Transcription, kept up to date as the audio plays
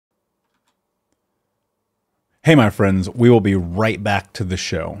Hey, my friends, we will be right back to the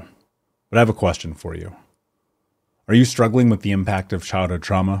show. But I have a question for you. Are you struggling with the impact of childhood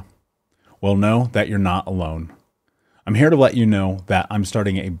trauma? Well, know that you're not alone. I'm here to let you know that I'm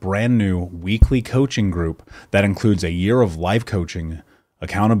starting a brand new weekly coaching group that includes a year of live coaching,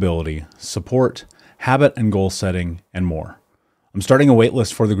 accountability, support, habit and goal setting, and more. I'm starting a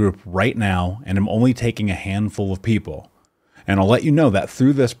waitlist for the group right now, and I'm only taking a handful of people. And I'll let you know that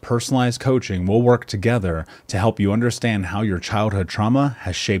through this personalized coaching, we'll work together to help you understand how your childhood trauma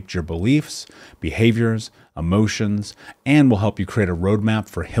has shaped your beliefs, behaviors, emotions, and will help you create a roadmap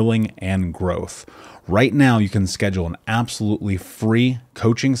for healing and growth. Right now, you can schedule an absolutely free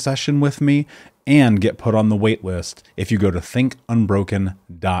coaching session with me and get put on the wait list if you go to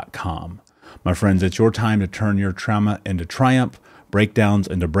thinkunbroken.com. My friends, it's your time to turn your trauma into triumph, breakdowns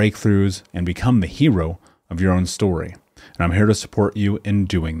into breakthroughs, and become the hero of your own story. And I'm here to support you in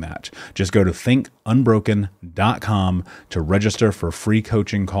doing that. Just go to thinkunbroken.com to register for a free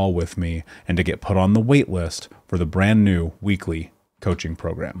coaching call with me and to get put on the wait list for the brand new weekly coaching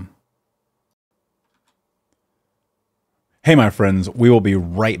program. Hey, my friends, we will be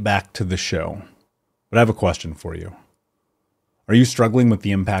right back to the show. But I have a question for you. Are you struggling with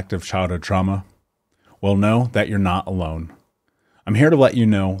the impact of childhood trauma? Well, know that you're not alone. I'm here to let you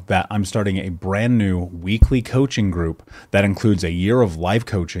know that I'm starting a brand new weekly coaching group that includes a year of live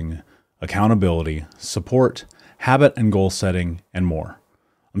coaching, accountability, support, habit and goal setting, and more.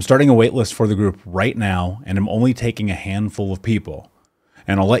 I'm starting a waitlist for the group right now, and I'm only taking a handful of people.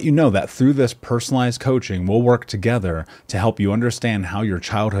 And I'll let you know that through this personalized coaching, we'll work together to help you understand how your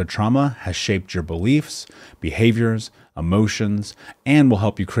childhood trauma has shaped your beliefs, behaviors, emotions, and will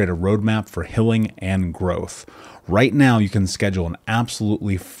help you create a roadmap for healing and growth. Right now, you can schedule an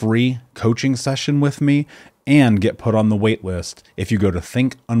absolutely free coaching session with me and get put on the wait list if you go to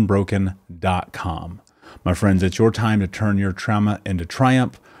thinkunbroken.com. My friends, it's your time to turn your trauma into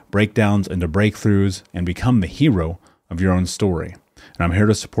triumph, breakdowns into breakthroughs, and become the hero of your own story. And I'm here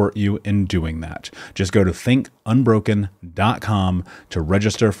to support you in doing that. Just go to thinkunbroken.com to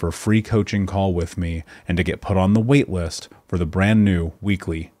register for a free coaching call with me and to get put on the wait list for the brand new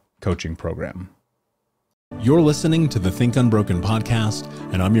weekly coaching program. You're listening to the Think Unbroken podcast,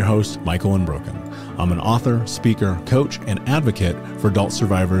 and I'm your host, Michael Unbroken. I'm an author, speaker, coach, and advocate for adult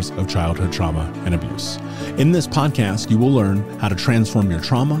survivors of childhood trauma and abuse. In this podcast, you will learn how to transform your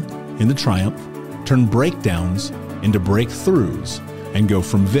trauma into triumph, turn breakdowns into breakthroughs, and go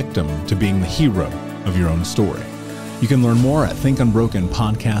from victim to being the hero of your own story. You can learn more at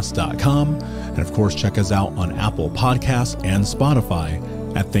thinkunbrokenpodcast.com, and of course, check us out on Apple Podcasts and Spotify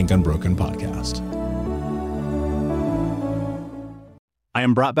at Think Unbroken Podcast. I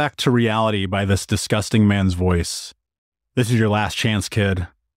am brought back to reality by this disgusting man's voice. This is your last chance, kid.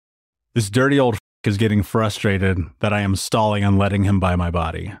 This dirty old is getting frustrated that I am stalling on letting him buy my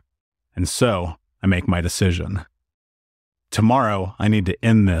body. And so, I make my decision. Tomorrow, I need to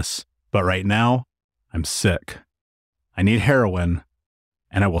end this, but right now, I'm sick. I need heroin,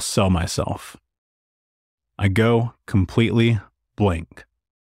 and I will sell myself. I go completely blank.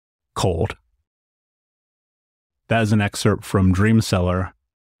 Cold. That is an excerpt from Dream Seller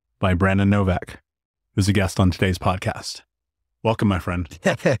by Brandon Novak, who's a guest on today's podcast. Welcome, my friend.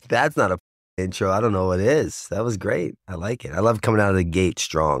 That's not a intro. I don't know what it is. That was great. I like it. I love coming out of the gate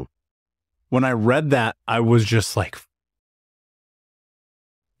strong. When I read that, I was just like,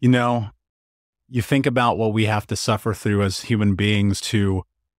 you think about what we have to suffer through as human beings to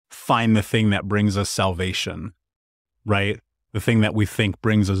find the thing that brings us salvation, right? The thing that we think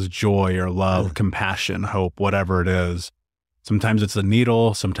brings us joy or love, compassion, hope, whatever it is. Sometimes it's a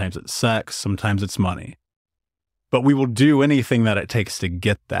needle, sometimes it's sex, sometimes it's money. But we will do anything that it takes to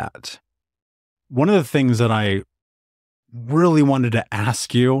get that. One of the things that I really wanted to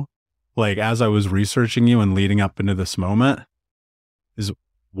ask you, like as I was researching you and leading up into this moment, is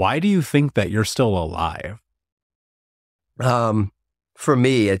why do you think that you're still alive? For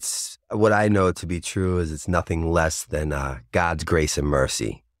me, it's what I know to be true is it's nothing less than God's grace and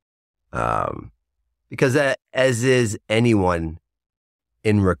mercy. Because as is anyone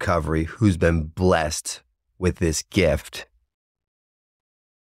in recovery who's been blessed with this gift,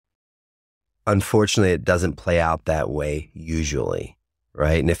 unfortunately, it doesn't play out that way usually,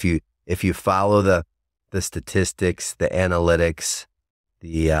 right? And if you follow the statistics, the analytics,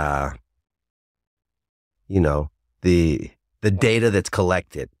 the data that's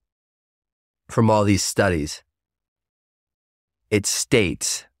collected from all these studies, it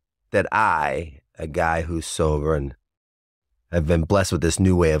states that I, a guy who's sober and have been blessed with this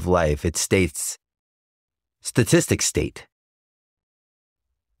new way of life, it states, statistics state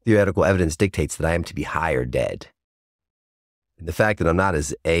theoretical evidence dictates that I am to be high or dead. And the fact that I'm not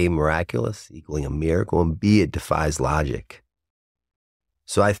is A, miraculous, equaling a miracle, and B, it defies logic.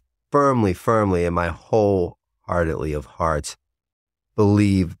 So I firmly, and my wholeheartedly of hearts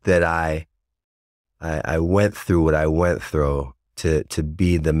believe that I went through what I went through to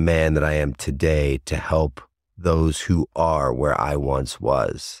be the man that I am today, to help those who are where I once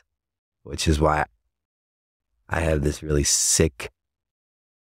was, which is why I have this really sick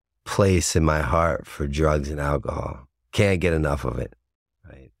place in my heart for drugs and alcohol. Can't get enough of it.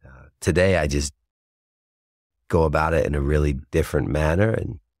 Right? Today, I just go about it in a really different manner,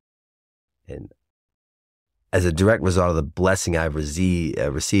 and as a direct result of the blessing I've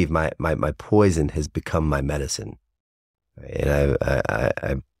received, my poison has become my medicine. Right? And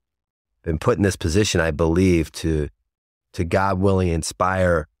I've been put in this position, I believe, to God willing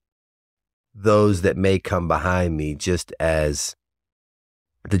inspire those that may come behind me, just as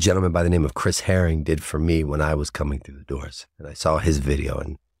the gentleman by the name of Chris Herring did for me when I was coming through the doors. And I saw his video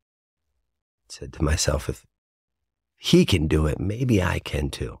and said to myself, if he can do it, maybe I can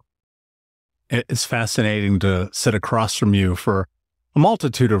too. It's fascinating to sit across from you for a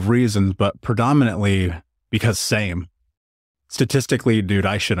multitude of reasons, but predominantly because same. Statistically, dude,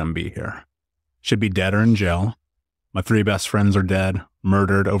 I shouldn't be here. Should be dead or in jail. My 3 best friends are dead,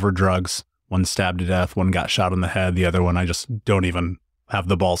 murdered over drugs. One stabbed to death, one got shot in the head. The other one I just don't even have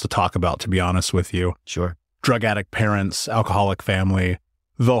the balls to talk about, to be honest with you. Sure. Drug addict parents, alcoholic family,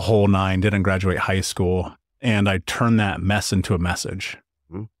 the whole nine, didn't graduate high school. And I turned that mess into a message,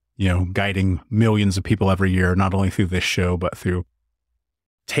 you know, guiding millions of people every year, not only through this show, but through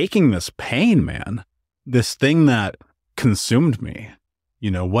taking this pain, man, this thing that consumed me.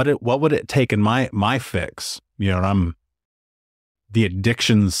 You know, what would it take in my fix? You know, I'm the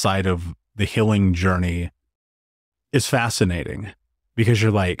addiction side of the healing journey is fascinating, because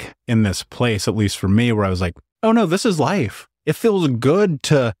you're like in this place, at least for me, where I was like, oh no, this is life. It feels good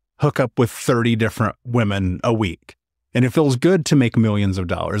to hook up with 30 different women a week. And it feels good to make millions of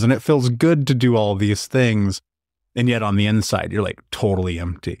dollars. And it feels good to do all these things. And yet on the inside, you're like totally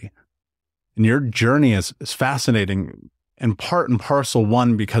empty. And your journey is fascinating, and part and parcel,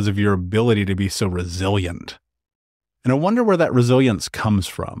 one, because of your ability to be so resilient. And I wonder where that resilience comes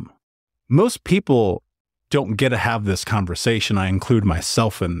from. Most people don't get to have this conversation. I include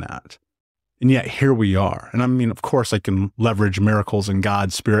myself in that. And yet here we are. And I mean, of course, I can leverage miracles in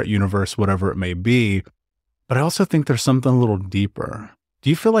God, spirit, universe, whatever it may be. But I also think there's something a little deeper. Do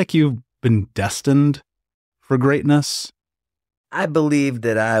you feel like you've been destined for greatness? I believe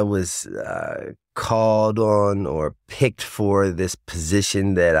that I was called on or picked for this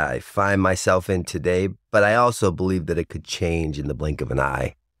position that I find myself in today, but I also believe that it could change in the blink of an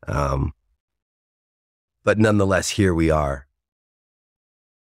eye. But nonetheless, here we are.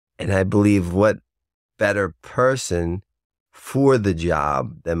 And I believe what better person for the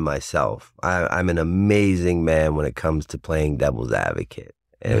job than myself. I'm an amazing man when it comes to playing devil's advocate.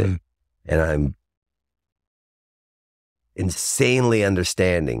 And I'm insanely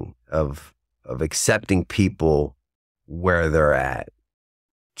understanding of accepting people where they're at.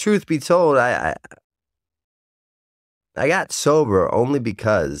 Truth be told, I got sober only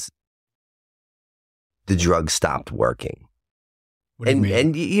because the drugs stopped working. What do you mean?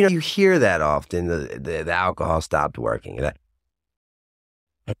 And you know, you hear that often, the alcohol stopped working.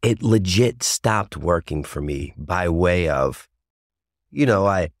 It legit stopped working for me by way of, you know,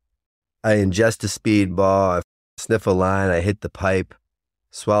 I ingest a speedball, I sniff a line, I hit the pipe,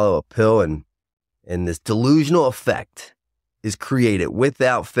 swallow a pill, and this delusional effect is created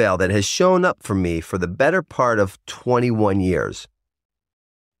without fail that has shown up for me for the better part of 21 years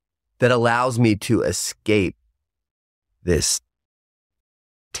that allows me to escape this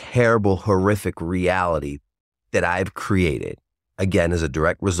terrible, horrific reality that I've created, again, as a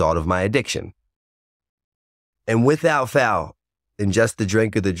direct result of my addiction. And without fail, in just the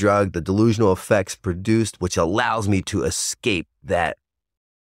drink of the drug, the delusional effects produced, which allows me to escape that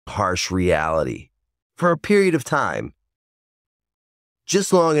harsh reality for a period of time,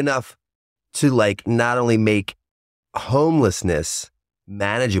 just long enough to like not only make homelessness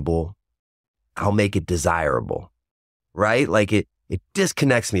manageable, I'll make it desirable, right? Like it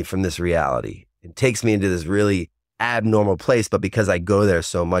disconnects me from this reality. It takes me into this really abnormal place, but because I go there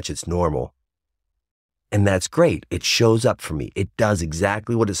so much, it's normal. And that's great. It shows up for me. It does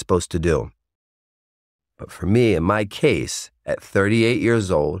exactly what it's supposed to do. But for me, in my case, at 38 years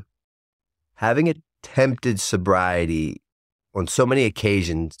old, having attempted sobriety on so many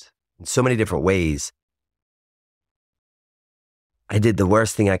occasions, in so many different ways, I did the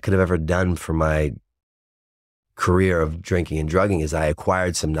worst thing I could have ever done for my career of drinking and drugging is I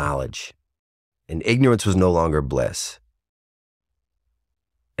acquired some knowledge, and ignorance was no longer bliss.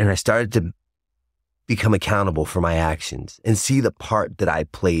 And I started to become accountable for my actions and see the part that I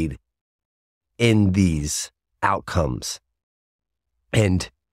played in these outcomes.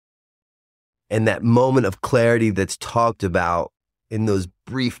 And that moment of clarity that's talked about in those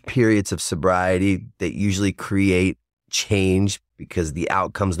brief periods of sobriety that usually create change because the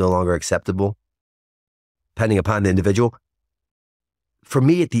outcome's no longer acceptable, depending upon the individual. For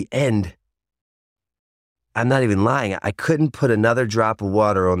me, at the end, I'm not even lying. I couldn't put another drop of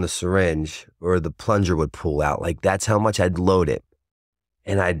water on the syringe or the plunger would pull out. Like, that's how much I'd load it.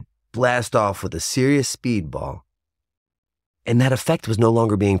 And I'd blast off with a serious speedball. And that effect was no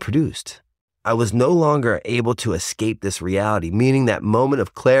longer being produced. I was no longer able to escape this reality, meaning that moment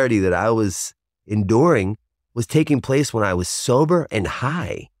of clarity that I was enduring was taking place when I was sober and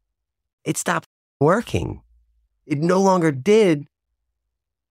high. It stopped working. It no longer did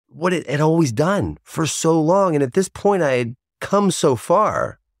what it had always done for so long. And at this point, I had come so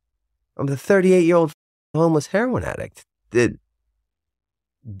far. I'm the 38-year-old homeless heroin addict that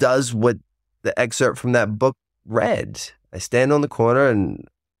does what the excerpt from that book read. I stand on the corner and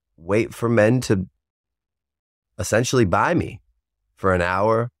wait for men to essentially buy me for an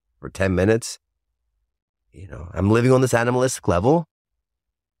hour, for 10 minutes. You know, I'm living on this animalistic level,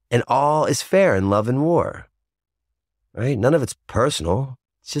 and all is fair in love and war, right? None of it's personal.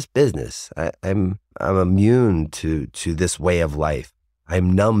 It's just business. I'm immune to this way of life.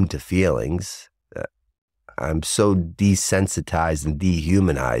 I'm numb to feelings. I'm so desensitized and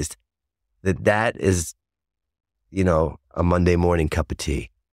dehumanized that is, you know, a Monday morning cup of tea.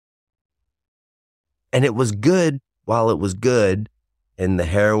 And it was good while it was good, and the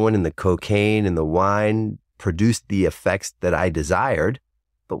heroin and the cocaine and the wine produced the effects that I desired.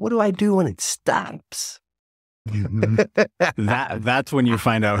 But what do I do when it stops? That's when you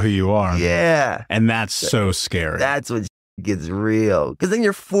find out who you are. Yeah. And that's so scary. That's when gets real. Because then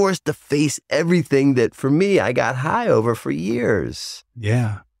you're forced to face everything that, for me, I got high over for years.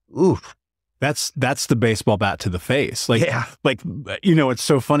 Yeah. Oof. That's the baseball bat to the face. Like, yeah. Like, you know, it's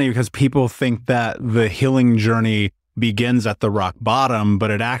so funny because people think that the healing journey begins at the rock bottom,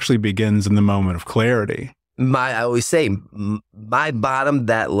 but it actually begins in the moment of clarity. I always say, my bottom,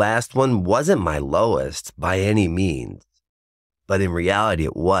 that last one, wasn't my lowest by any means. But in reality,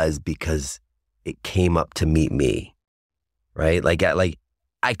 it was, because it came up to meet me, right? Like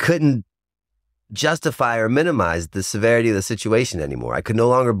I couldn't justify or minimize the severity of the situation anymore. I could no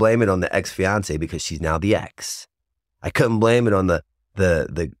longer blame it on the ex-fiance because she's now the ex. I couldn't blame it on the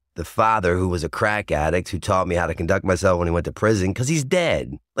father who was a crack addict who taught me how to conduct myself when he went to prison, because he's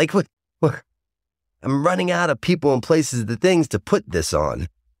dead. Like, what? I'm running out of people and places, the things to put this on.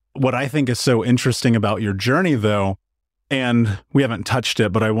 What I think is so interesting about your journey, though, and we haven't touched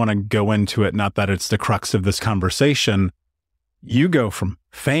it, but I want to go into it, not that it's the crux of this conversation. You go from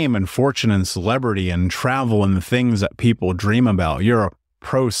fame and fortune and celebrity and travel and the things that people dream about. You're a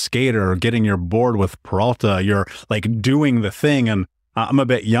pro skater, getting your board with Peralta. You're like doing the thing. And I'm a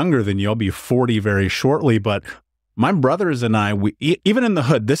bit younger than you. I'll be 40 very shortly, but my brothers and I, even in the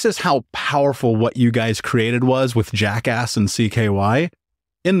hood, this is how powerful what you guys created was with Jackass and CKY.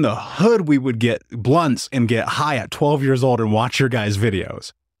 In the hood, we would get blunts and get high at 12 years old and watch your guys'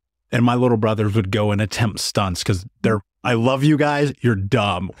 videos. And my little brothers would go and attempt stunts because I love you guys. You're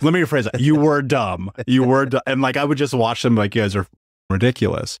dumb. Let me rephrase that. You were dumb. You were dumb. And like, I would just watch them like, you guys are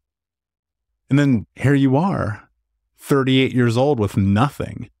ridiculous. And then here you are, 38 years old with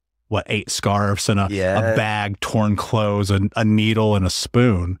nothing. What, 8 scarves and a bag, torn clothes, a needle and a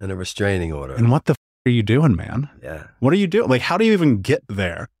spoon. And a restraining order. And what the are you doing, man? Yeah. What are you doing? Like, how do you even get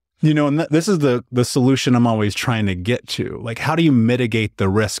there? You know, and this is the solution I'm always trying to get to. Like, how do you mitigate the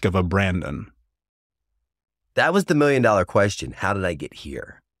risk of a Brandon? That was the $1 million question. How did I get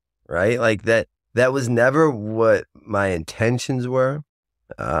here? Right? Like that was never what my intentions were.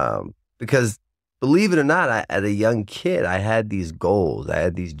 Because believe it or not, as a young kid, I had these goals, I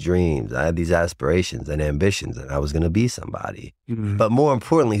had these dreams, I had these aspirations and ambitions, and I was going to be somebody. Mm-hmm. But more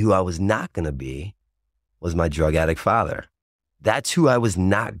importantly, who I was not going to be was my drug addict father. That's who I was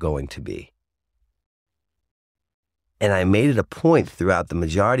not going to be. And I made it a point throughout the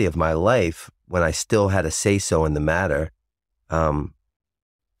majority of my life, when I still had a say-so in the matter, to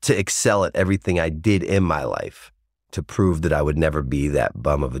excel at everything I did in my life, to prove that I would never be that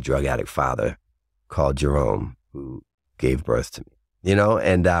bum of a drug addict father called Jerome, who gave birth to me, you know?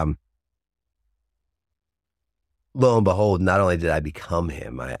 And lo and behold, not only did I become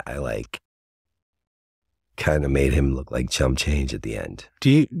him, I like kind of made him look like chump change at the end. Do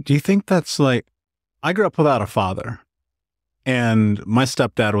you think that's like, I grew up without a father, and my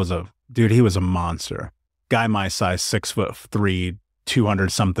stepdad was he was a monster. Guy my size, 6'3",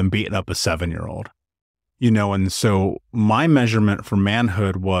 200 something, beating up a 7-year-old. And so my measurement for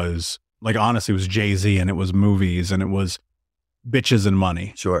manhood was like, honestly, it was Jay-Z, and it was movies, and it was bitches and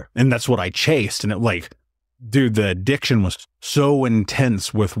money. Sure. And that's what I chased. And dude, the addiction was so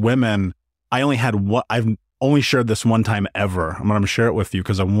intense with women. I've only shared this one time ever. I'm going to share it with you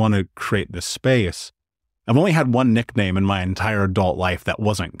because I want to create this space. I've only had one nickname in my entire adult life that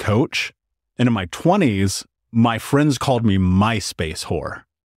wasn't Coach. And in my 20s, my friends called me MySpace whore.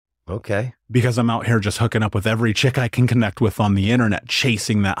 Okay. Because I'm out here just hooking up with every chick I can connect with on the internet,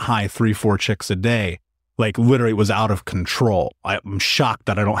 chasing that high 3-4 chicks a day. Like, literally, it was out of control. I'm shocked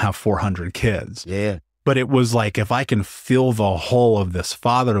that I don't have 400 kids. Yeah. But it was like, if I can fill the hole of this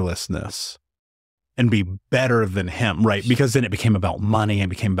fatherlessness and be better than him, right? Because then it became about money and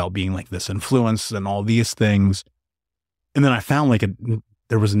became about being like this influence and all these things. And then I found like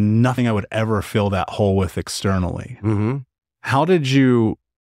there was nothing I would ever fill that hole with externally. Mm-hmm. How did you,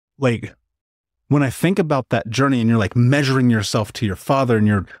 like, when I think about that journey and you're like measuring yourself to your father and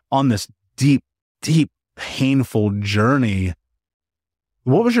you're on this deep, deep, painful journey,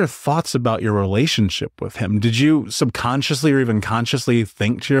 what was your thoughts about your relationship with him? Did you subconsciously or even consciously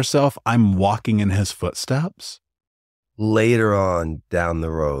think to yourself, I'm walking in his footsteps? Later on down the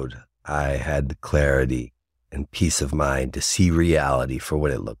road, I had the clarity and peace of mind to see reality for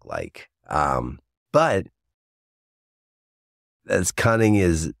what it looked like. But as cunning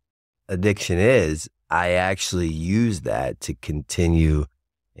as addiction is, I actually used that to continue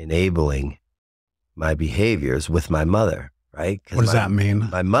enabling my behaviors with my mother. Right? What does that mean?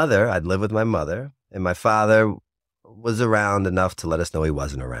 My mother, I'd live with my mother, and my father was around enough to let us know he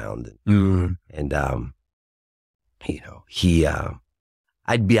wasn't around. Mm. And,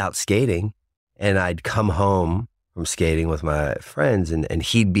 I'd be out skating, and I'd come home from skating with my friends, and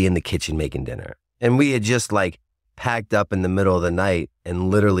he'd be in the kitchen making dinner. And we had just like packed up in the middle of the night and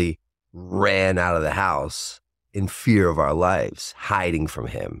literally ran out of the house in fear of our lives, hiding from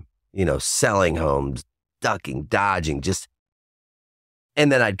him, selling homes, ducking, dodging, and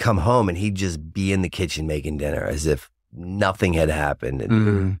then I'd come home and he'd just be in the kitchen making dinner as if nothing had happened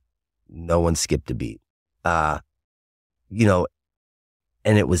and no one skipped a beat. And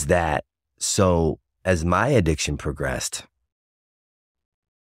it was that. So as my addiction progressed,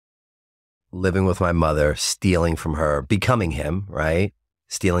 living with my mother, stealing from her, becoming him, right?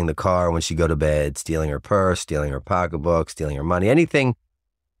 Stealing the car when she'd go to bed, stealing her purse, stealing her pocketbook, stealing her money, anything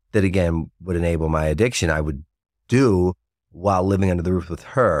that, again, would enable my addiction, I would do while living under the roof with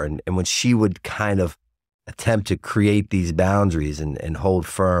her. And when she would kind of attempt to create these boundaries and hold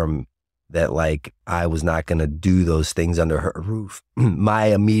firm that like I was not going to do those things under her roof, my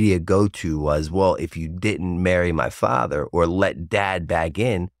immediate go-to was, well, if you didn't marry my father or let dad back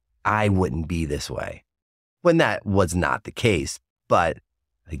in, I wouldn't be this way. When that was not the case. But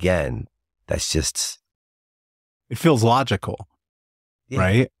again, that's just... It feels logical,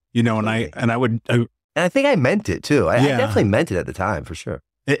 right? And I think I meant it too. I definitely meant it at the time, for sure.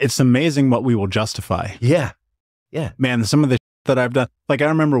 It's amazing what we will justify. Yeah. Yeah. Man, some of the that I've done, like I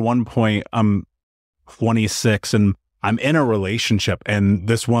remember one point, I'm 26 and I'm in a relationship and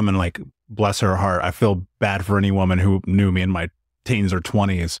this woman, like, bless her heart, I feel bad for any woman who knew me in my teens or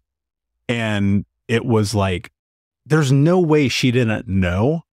 20s. And it was like, there's no way she didn't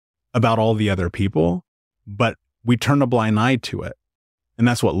know about all the other people, but we turned a blind eye to it. And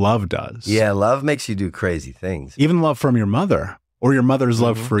that's what love does. Yeah, love makes you do crazy things. Even love from your mother or your mother's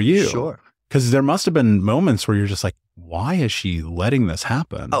love for you. Sure. Because there must have been moments where you're just like, why is she letting this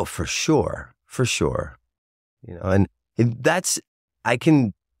happen? Oh, for sure. For sure. And I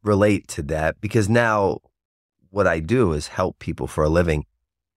can relate to that because now what I do is help people for a living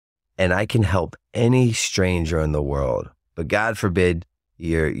and I can help any stranger in the world. But God forbid,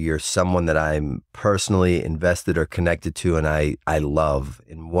 you're someone that I'm personally invested or connected to and I love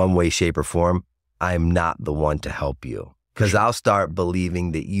in one way, shape, or form. I'm not the one to help you because I'll start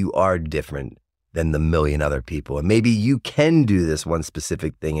believing that you are different than the million other people. And maybe you can do this one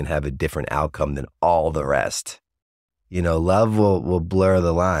specific thing and have a different outcome than all the rest. Love will blur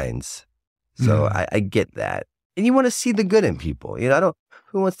the lines. So I get that. And you want to see the good in people.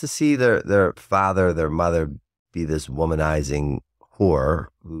 Who wants to see their father, their mother be this womanizing whore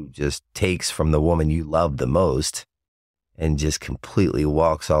who just takes from the woman you love the most and just completely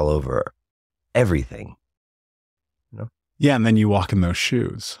walks all over everything. Yeah, and then you walk in those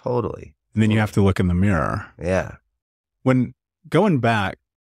shoes. Totally. And then you have to look in the mirror. Yeah. When going back,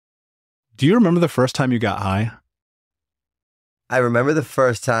 do you remember the first time you got high? I remember the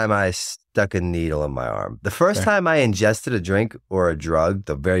first time I stuck a needle in my arm. The first time I ingested a drink or a drug,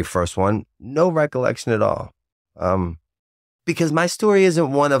 the very first one, no recollection at all. Because my story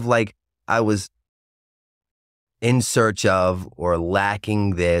isn't one of like, I was in search of or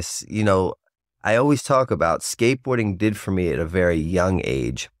lacking this. You know, I always talk about skateboarding did for me at a very young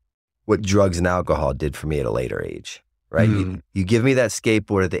age what drugs and alcohol did for me at a later age, right? You give me that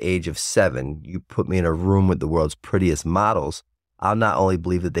skateboard at the age of 7, you put me in a room with the world's prettiest models, I'll not only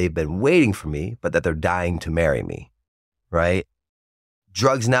believe that they've been waiting for me, but that they're dying to marry me, right?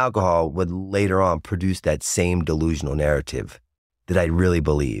 Drugs and alcohol would later on produce that same delusional narrative that I really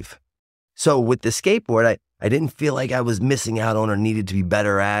believe. So with the skateboard, I didn't feel like I was missing out on or needed to be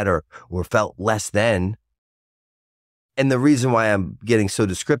better at or felt less than. And the reason why I'm getting so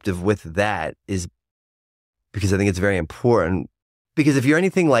descriptive with that is because I think it's very important. Because if you're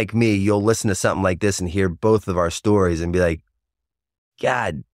anything like me, you'll listen to something like this and hear both of our stories and be like,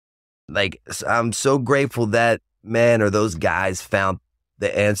 God, like, I'm so grateful that man or those guys found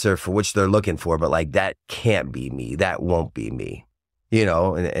the answer for which they're looking for, but like, that can't be me. That won't be me, you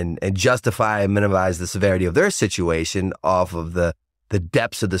know, and justify and minimize the severity of their situation off of the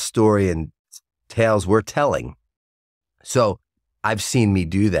depths of the story and tales we're telling. So I've seen me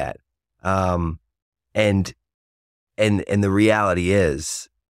do that. And the reality is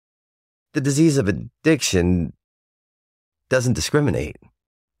the disease of addiction doesn't discriminate.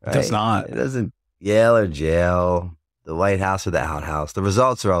 Right? It does not. It doesn't Yale or jail, the White House or the outhouse. The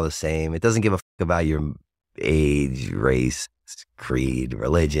results are all the same. It doesn't give a fuck about your age, race, creed,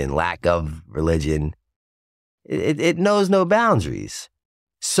 religion, lack of religion. It knows no boundaries.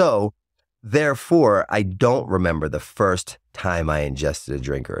 So therefore, I don't remember the first time I ingested a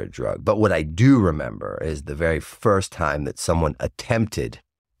drink or a drug. But what I do remember is the very first time that someone attempted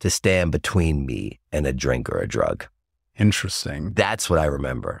to stand between me and a drink or a drug. Interesting. That's what I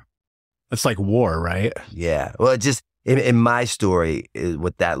remember. It's like war, right? Yeah. Well, it just, in my story,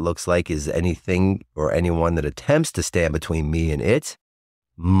 what that looks like is anything or anyone that attempts to stand between me and it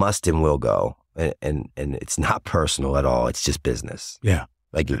must and will go. And it's not personal at all. It's just business. Yeah.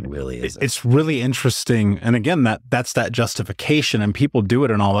 Like it really is. It's really interesting. And again, that's that justification, and people do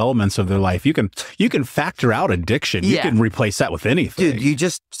it in all elements of their life. You can factor out addiction. You can replace that with anything. Dude, you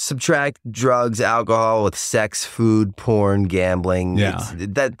just subtract drugs, alcohol with sex, food, porn, gambling. Yeah.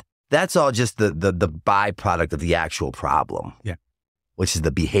 That's all just the byproduct of the actual problem. Yeah. Which is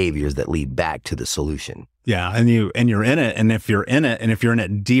the behaviors that lead back to the solution. Yeah. And you're in it. And if you're in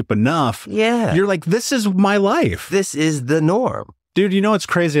it deep enough, you're like, this is my life. This is the norm. Dude, you know, it's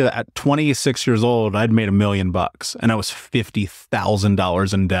crazy that at 26 years old, I'd made $1 million and I was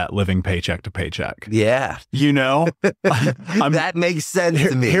 $50,000 in debt living paycheck to paycheck. Yeah. You know, that makes sense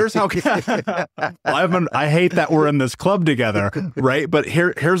to me. Here's how I hate that we're in this club together. Right. But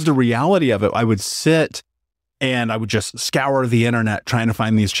here's the reality of it. I would sit and I would just scour the internet trying to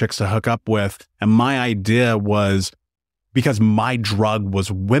find these chicks to hook up with. And my idea was, because my drug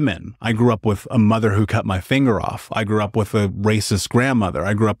was women. I grew up with a mother who cut my finger off. I grew up with a racist grandmother.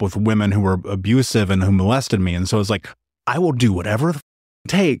 I grew up with women who were abusive and who molested me. And so it's like, I will do whatever it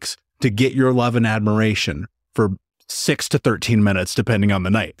takes to get your love and admiration for 6 to 13 minutes, depending on the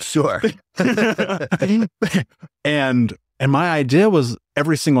night. Sure. And my idea was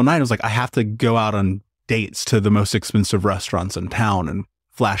every single night, I was like, I have to go out on dates to the most expensive restaurants in town and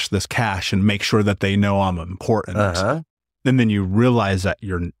flash this cash and make sure that they know I'm important. Uh-huh. And then you realize that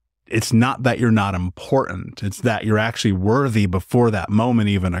it's not that you're not important. It's that you're actually worthy before that moment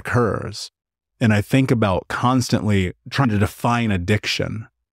even occurs. And I think about constantly trying to define addiction.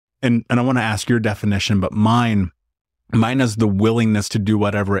 And I want to ask your definition, but mine is the willingness to do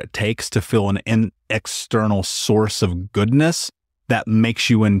whatever it takes to feel an external source of goodness that makes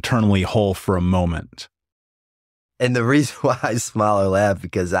you internally whole for a moment. And the reason why I smile or laugh,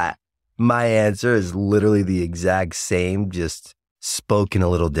 because my answer is literally the exact same, just spoken a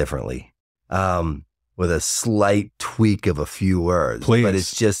little differently, with a slight tweak of a few words. Please. But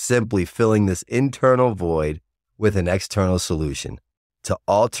it's just simply filling this internal void with an external solution to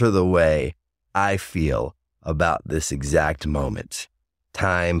alter the way I feel about this exact moment.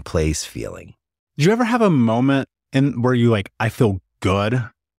 Time, place, feeling. Did you ever have a moment where you like, I feel good?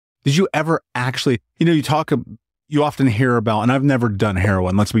 Did you ever actually, you often hear about, and I've never done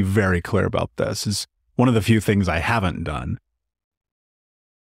heroin, let's be very clear about this, is one of the few things I haven't done.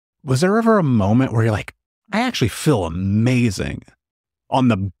 Was there ever a moment where you're like, I actually feel amazing on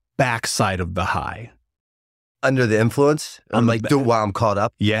the backside of the high? Under the influence? While I'm caught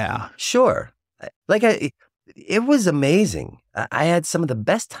up? Yeah. Sure. It was amazing. I had some of the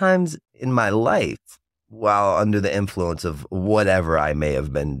best times in my life while under the influence of whatever I may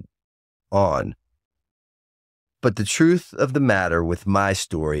have been on. But the truth of the matter with my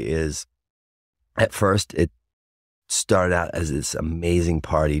story is, at first, it started out as this amazing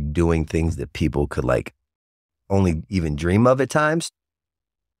party doing things that people could like only even dream of at times,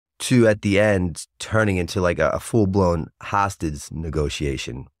 to at the end turning into like a full-blown hostage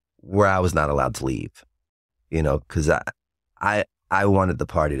negotiation where I was not allowed to leave, you know, because I wanted the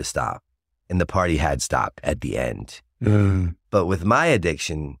party to stop, and the party had stopped at the end. But with my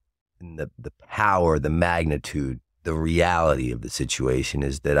addiction, and the power, the magnitude, the reality of the situation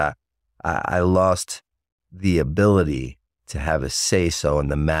is that I lost the ability to have a say-so in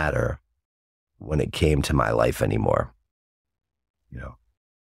the matter when it came to my life anymore, you know.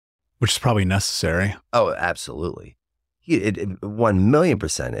 Which is probably necessary. Oh, absolutely. It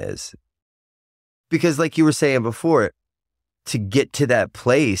 1,000,000% is. Because like you were saying before, to get to that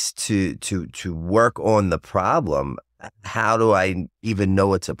place, to work on the problem, how do I even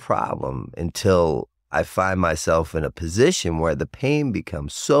know it's a problem until I find myself in a position where the pain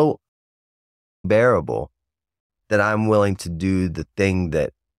becomes so unbearable that I'm willing to do the thing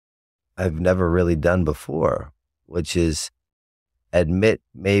that I've never really done before, which is admit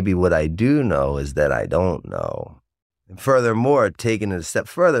maybe what I do know is that I don't know. And furthermore, taking it a step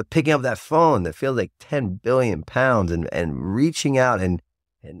further, picking up that phone that feels like 10 billion pounds and reaching out and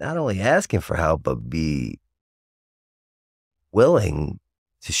not only asking for help, but be willing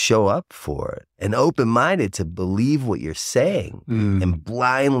to show up for it and open-minded to believe what you're saying and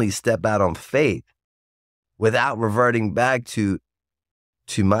blindly step out on faith without reverting back to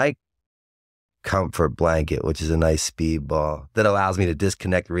my comfort blanket, which is a nice speedball that allows me to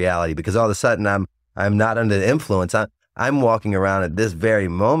disconnect reality, because all of a sudden I'm not under the influence. I'm walking around at this very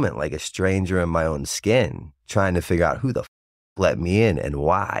moment like a stranger in my own skin, trying to figure out who the let me in and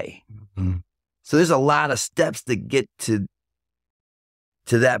why. So there's a lot of steps to get to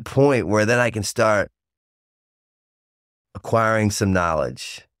that point where then I can start acquiring some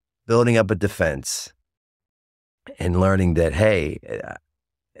knowledge, building up a defense, and learning that, hey,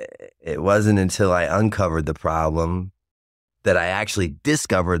 it wasn't until I uncovered the problem that I actually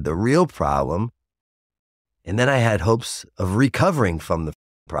discovered the real problem. And then I had hopes of recovering from the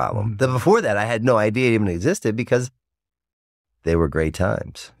problem. That before that, I had no idea it even existed because they were great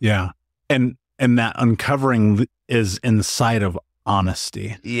times. Yeah. And that uncovering is inside of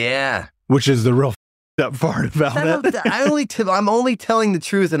honesty. Yeah. Which is the real up part about it. I'm only telling the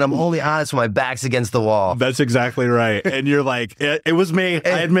truth, and I'm only honest when my back's against the wall. That's exactly right. And you're like, it was me.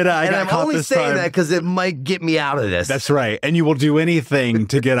 I admit it. I got caught this time. I'm only saying that because it might get me out of this. That's right. And you will do anything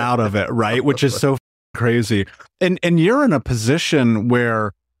to get out of it, right? Which is so crazy. And you're in a position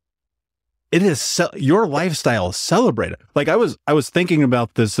where it is your lifestyle is celebrated. Like I was thinking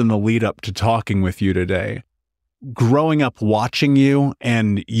about this in the lead up to talking with you today. Growing up watching you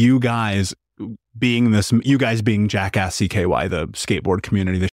and you guys being Jackass CKY, the skateboard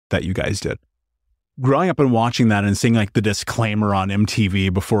community that you guys did. Growing up and watching that and seeing like the disclaimer on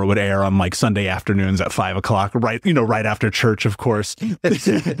MTV before it would air on like Sunday afternoons at 5 o'clock, right after church, of course.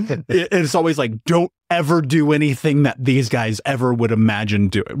 It's always like, don't ever do anything that these guys ever would imagine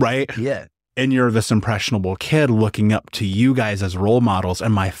doing, right? Yeah. And you're this impressionable kid looking up to you guys as role models.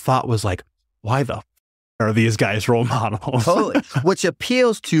 And my thought was like, why the are these guys role models? Totally. Which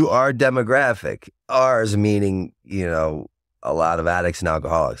appeals to our demographic, ours meaning, a lot of addicts and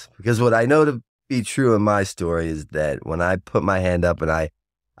alcoholics. Because what I know to be true in my story is that when I put my hand up and I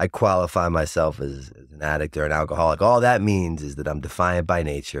qualify myself as an addict or an alcoholic, all that means is that I'm defiant by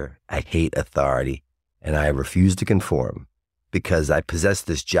nature, I hate authority, and I refuse to conform because I possess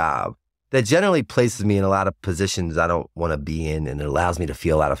this job that generally places me in a lot of positions I don't want to be in, and it allows me to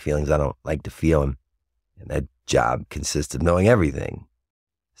feel a lot of feelings I don't like to feel. And that job consists of knowing everything.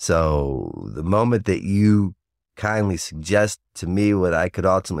 So the moment that you kindly suggest to me what I could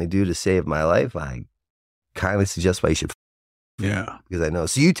ultimately do to save my life, I kindly suggest why you should. Yeah. Because I know.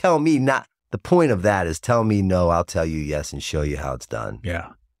 So you tell me not, the point of that is tell me no, I'll tell you yes and show you how it's done. Yeah.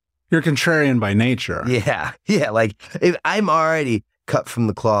 You're contrarian by nature. Yeah. Yeah. Like if I'm already cut from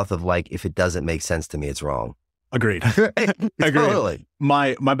the cloth of like, if it doesn't make sense to me, it's wrong. Agreed. Agreed. Totally.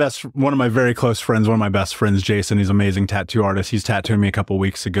 One of my very close friends, one of my best friends, Jason, he's an amazing tattoo artist. He's tattooing me a couple of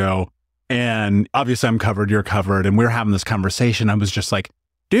weeks ago. And obviously I'm covered, you're covered. And we were having this conversation. I was just like,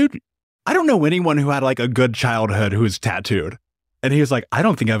 dude, I don't know anyone who had like a good childhood who is tattooed. And he was like, I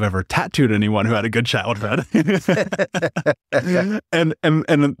don't think I've ever tattooed anyone who had a good childhood. and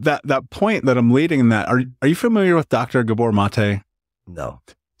that point that I'm leading in that, are you familiar with Dr. Gabor Mate? No.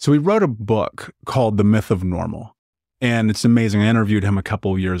 So he wrote a book called The Myth of Normal, and it's amazing. I interviewed him a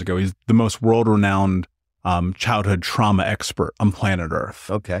couple of years ago. He's the most world-renowned childhood trauma expert on planet Earth.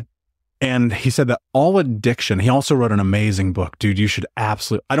 Okay. And he said that all addiction, he also wrote an amazing book, dude. You should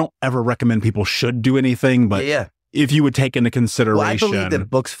absolutely, I don't ever recommend people should do anything, but Yeah. if you would take into consideration. Well, I believe that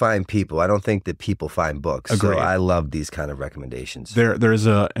books find people. I don't think that people find books. Agreed. So I love these kind of recommendations. There's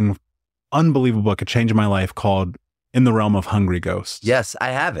an unbelievable book, a change in my life, called In the Realm of Hungry Ghosts. Yes, I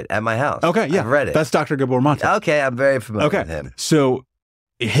have it at my house. Okay, yeah. I've read it. That's Dr. Gabor Mate. Okay, I'm very familiar with him. So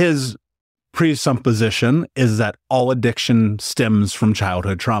his presupposition is that all addiction stems from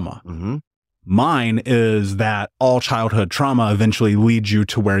childhood trauma. Mm-hmm. Mine is that all childhood trauma eventually leads you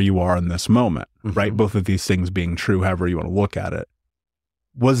to where you are in this moment, right? Both of these things being true, however you want to look at it.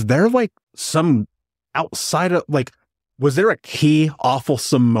 Was there like some outside of like, was there a key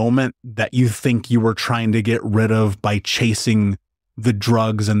awfulsome moment that you think you were trying to get rid of by chasing the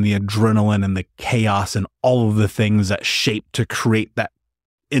drugs and the adrenaline and the chaos and all of the things that shaped to create that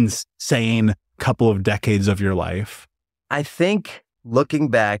insane couple of decades of your life? I think looking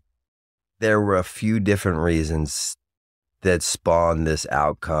back, there were a few different reasons that spawned this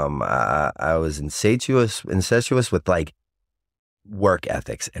outcome. I was incestuous with like work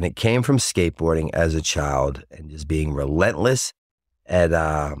ethics, and it came from skateboarding as a child and just being relentless at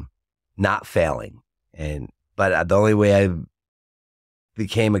not failing. But the only way I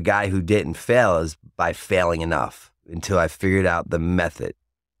became a guy who didn't fail is by failing enough until I figured out the method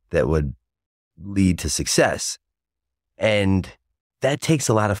that would lead to success. And that takes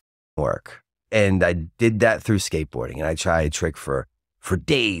a lot of work. And I did that through skateboarding, and I tried a trick for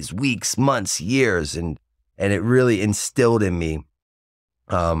days, weeks, months, years. And it really instilled in me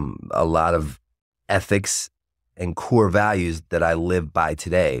a lot of ethics and core values that I live by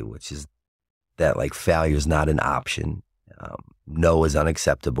today, which is that like failure is not an option. No is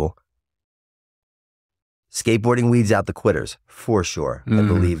unacceptable. Skateboarding weeds out the quitters, for sure. I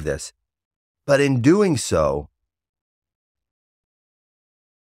believe this. But in doing so,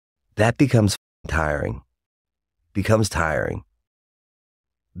 that becomes tiring.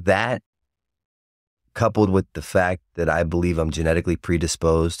 That, coupled with the fact that I believe I'm genetically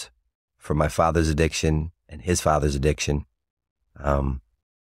predisposed for my father's addiction and his father's addiction,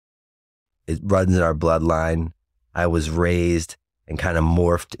 it runs in our bloodline. I was raised and kind of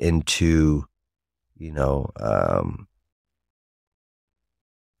morphed into,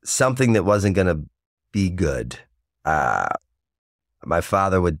 something that wasn't going to be good. My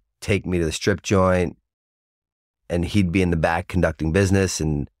father would take me to the strip joint, and he'd be in the back conducting business,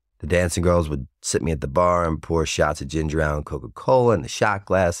 and the dancing girls would sit me at the bar and pour shots of ginger ale and Coca-Cola in the shot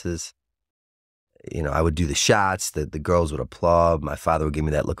glasses. I would do the shots, the girls would applaud. My father would give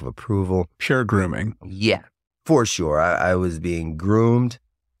me that look of approval. Pure grooming. Yeah, for sure. I was being groomed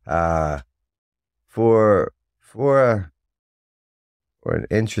for an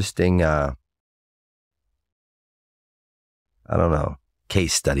interesting, I don't know,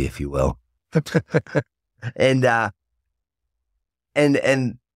 case study, if you will. And I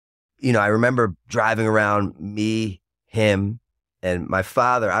remember driving around, me, him, and my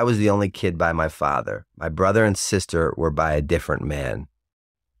father. I was the only kid by my father. My brother and sister were by a different man.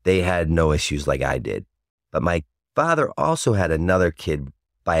 They had no issues like I did. But my father also had another kid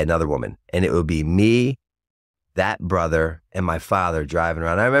by another woman. And it would be me, that brother, and my father driving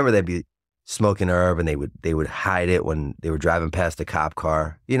around. I remember they'd be smoking herb, and they would hide it when they were driving past a cop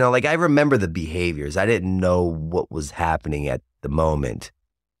car. I remember the behaviors. I didn't know what was happening at the moment,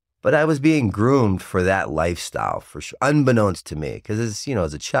 but I was being groomed for that lifestyle, for sure, unbeknownst to me. Because as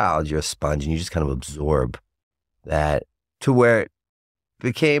a child, you're a sponge, and you just kind of absorb that to where it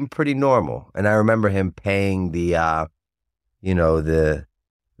became pretty normal. And I remember him paying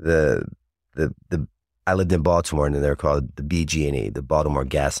I lived in Baltimore, and they're called the BG&E, the Baltimore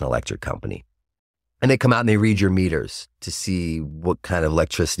Gas and Electric Company. And they come out and they read your meters to see what kind of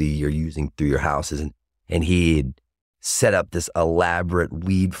electricity you're using through your houses. And he'd set up this elaborate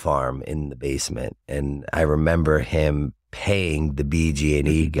weed farm in the basement. And I remember him paying the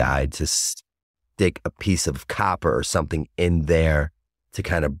BG&E guy to stick a piece of copper or something in there to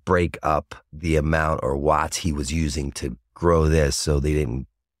kind of break up the amount or watts he was using to grow this, so they didn't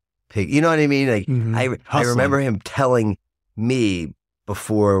pick, you know what I mean? Like I remember him telling me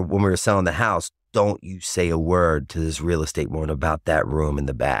before, when we were selling the house, don't you say a word to this real estate woman about that room in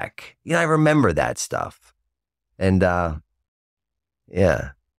the back. I remember that stuff. And yeah.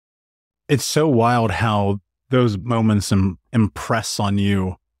 It's so wild how those moments impress on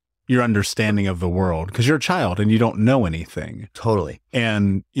you your understanding of the world, because you're a child and you don't know anything. Totally.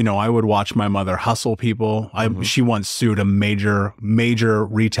 And, I would watch my mother hustle people. She once sued a major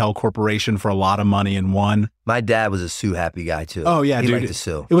retail corporation for a lot of money and won. My dad was a sue happy guy too. Oh yeah, he dude. liked to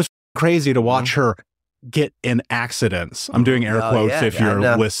sue. It was crazy to watch her get in accidents. I'm doing air quotes if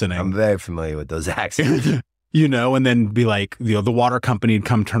you're listening. I'm very familiar with those accidents. You know, and then be like, you know, the water company would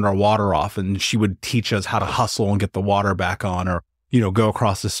come turn our water off, and she would teach us how to hustle and get the water back on, or, you know, go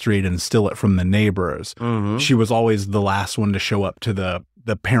across the street and steal it from the neighbors. She was always the last one to show up to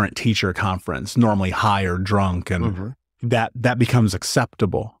the parent teacher conference, normally high or drunk, and that becomes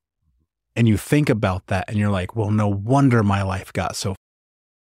acceptable. And you think about that and you're like, well, no wonder my life got so.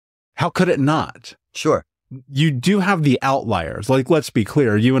 How could it not? Sure. You do have the outliers. Like, let's be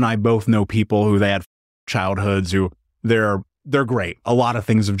clear. You and I both know people who they had childhoods who they're great. A lot of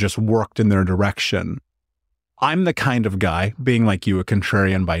things have just worked in their direction. I'm the kind of guy, being like you, a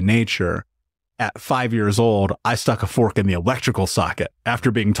contrarian by nature. At 5 years old, I stuck a fork in the electrical socket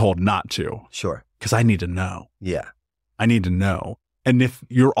after being told not to. Sure. Because I need to know. Yeah. I need to know. And if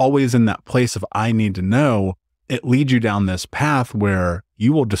you're always in that place of I need to know, it leads you down this path where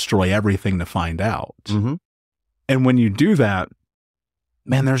you will destroy everything to find out. And when you do that,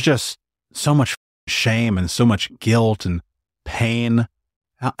 man, there's just so much shame and so much guilt and pain.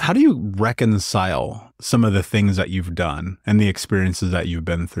 How do you reconcile some of the things that you've done and the experiences that you've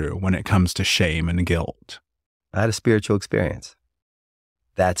been through when it comes to shame and guilt? I had a spiritual experience.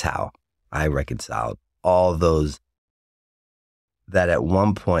 That's how I reconciled all those that at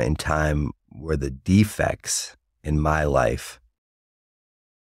one point in time were the defects in my life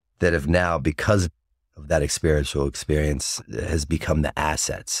that have now, because of that spiritual experience, has become the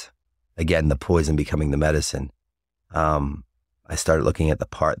assets. Again, the poison becoming the medicine. I started looking at the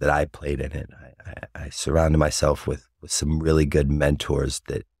part that I played in it. I surrounded myself with some really good mentors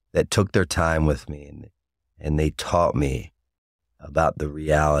that took their time with me, and they taught me about the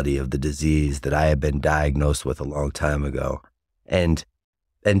reality of the disease that I had been diagnosed with a long time ago. And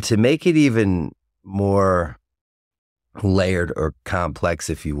to make it even more layered or complex,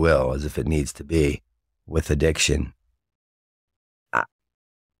 if you will, as if it needs to be, with addiction,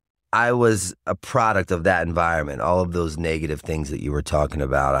 I was a product of that environment. All of those negative things that you were talking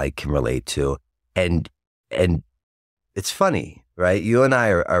about, I can relate to. And it's funny, right? You and I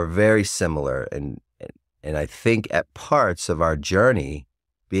are very similar. And I think at parts of our journey,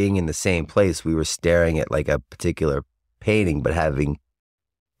 being in the same place, we were staring at like a particular painting, but having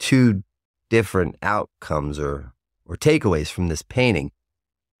two different outcomes or takeaways from this painting.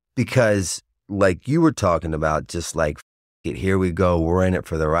 Because like you were talking about, just like, here we go, we're in it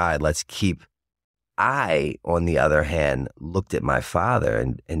for the ride, let's keep. I, on the other hand, looked at my father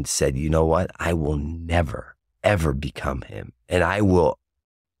and said, you know what? I will never, ever become him. And I will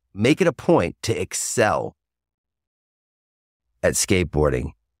make it a point to excel at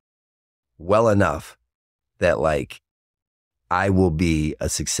skateboarding well enough that like I will be a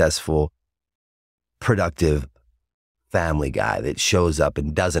successful, productive family guy that shows up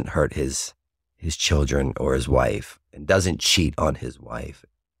and doesn't hurt his children or his wife and doesn't cheat on his wife.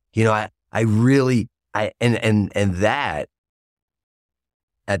 You know, and that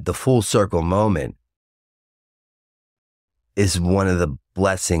at the full circle moment is one of the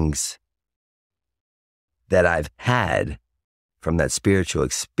blessings that I've had from that spiritual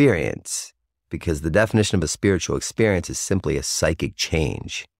experience, because the definition of a spiritual experience is simply a psychic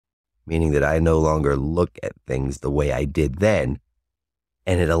change, meaning that I no longer look at things the way I did then,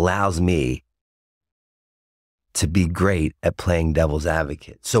 and it allows me to be great at playing devil's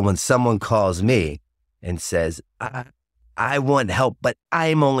advocate. So when someone calls me and says, I want help, but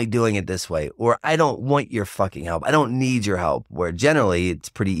I'm only doing it this way, or I don't want your fucking help, I don't need your help, where generally it's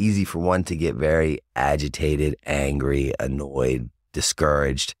pretty easy for one to get very agitated, angry, annoyed,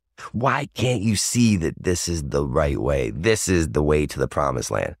 discouraged. Why can't you see that this is the right way? This is the way to the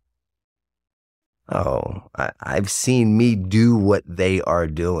promised land. Oh, I've seen me do what they are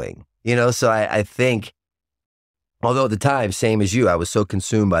doing. You know, so I think, although at the time, same as you, I was so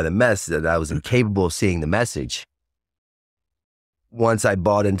consumed by the mess that I was incapable of seeing the message. Once I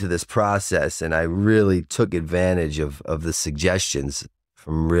bought into this process and I really took advantage of the suggestions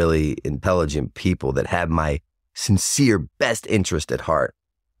from really intelligent people that had my sincere best interest at heart,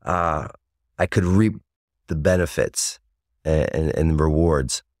 I could reap the benefits and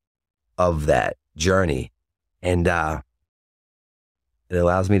rewards of that journey. And it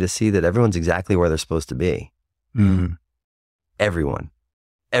allows me to see that everyone's exactly where they're supposed to be. Mm. Everyone.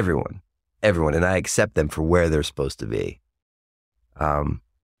 And I accept them for where they're supposed to be.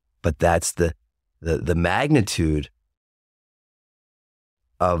 But that's the magnitude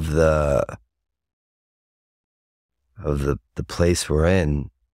of the place we're in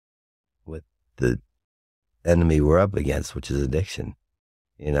with the enemy we're up against, which is addiction.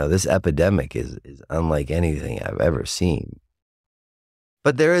 You know, this epidemic is unlike anything I've ever seen.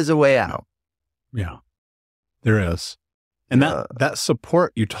 But there is a way out. Yeah. There is. And that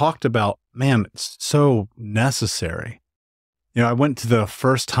support you talked about, man, it's so necessary. You know, I went to the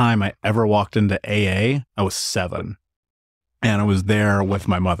first time I ever walked into AA, I was 7. And I was there with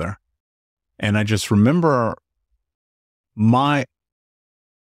my mother. And I just remember my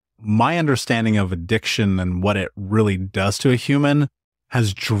understanding of addiction and what it really does to a human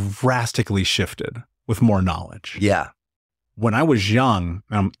has drastically shifted with more knowledge. Yeah. When I was young,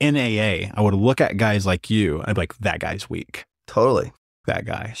 in AA, I would look at guys like you. I'd be like, that guy's weak. Totally. That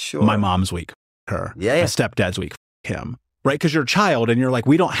guy. Sure. My mom's weak. Her. Yeah. My stepdad's weak. Him. Right? Because you're a child and you're like,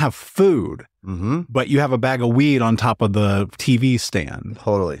 we don't have food, but you have a bag of weed on top of the TV stand.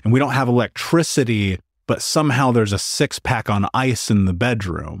 Totally. And we don't have electricity, but somehow there's a 6-pack on ice in the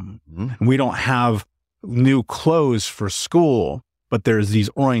bedroom. And we don't have new clothes for school, but there's these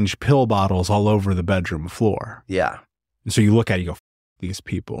orange pill bottles all over the bedroom floor. Yeah. And so you look at it, you go, these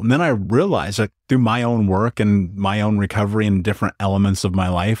people. And then I realized that through my own work and my own recovery and different elements of my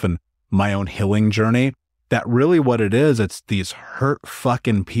life and my own healing journey, that really what it is, it's these hurt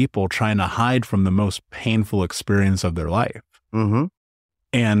fucking people trying to hide from the most painful experience of their life.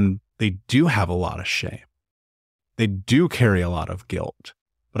 And they do have a lot of shame. They do carry a lot of guilt.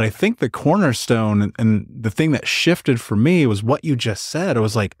 But I think the cornerstone and the thing that shifted for me was what you just said. I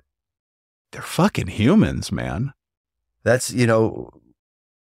was like, they're fucking humans, man. That's, you know,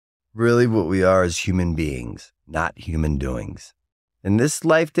 really what we are as human beings, not human doings. And this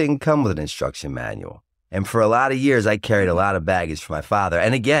life didn't come with an instruction manual. And for a lot of years, I carried a lot of baggage from my father.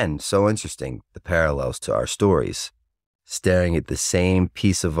 And again, so interesting, the parallels to our stories, staring at the same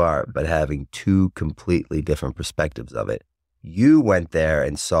piece of art, but having 2 completely different perspectives of it. You went there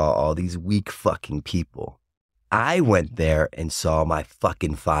and saw all these weak fucking people. I went there and saw my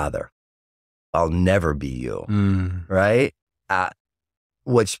fucking father. I'll never be you, right?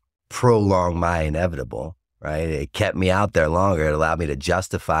 Which prolonged my inevitable, right? It kept me out there longer. It allowed me to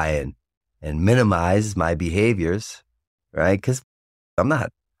justify and minimize my behaviors, right? Because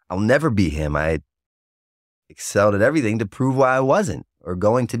I'll never be him. I excelled at everything to prove why I wasn't or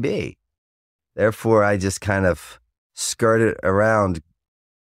going to be. Therefore, I just kind of skirted around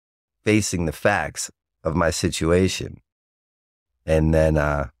facing the facts of my situation. And then,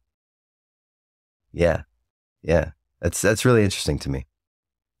 yeah, that's really interesting to me.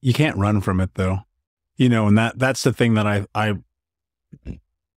 You can't run from it though. You know, and that's the thing that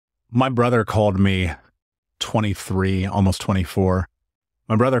my brother called me 23, almost 24.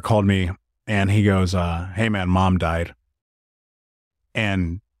 My brother called me and he goes, hey man, mom died.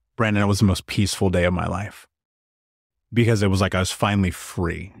 And Brandon, it was the most peaceful day of my life because it was like I was finally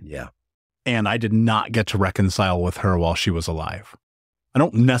free. Yeah. And I did not get to reconcile with her while she was alive. I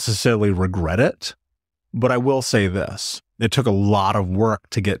don't necessarily regret it, but I will say this. It took a lot of work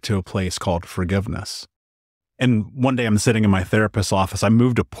to get to a place called forgiveness. And one day I'm sitting in my therapist's office. I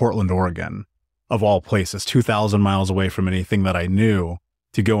moved to Portland, Oregon, of all places, 2,000 miles away from anything that I knew,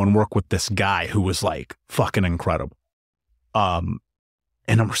 to go and work with this guy who was like fucking incredible. And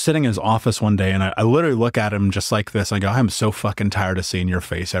I'm sitting in his office one day and I literally look at him just like this. I go, I'm so fucking tired of seeing your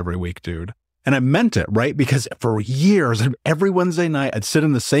face every week, dude. And I meant it, right? Because for years, every Wednesday night, I'd sit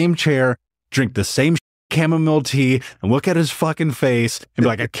in the same chair, drink the same chamomile tea and look at his fucking face and be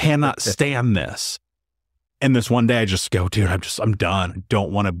like, I cannot stand this. And this one day I just go, dude, I'm done. I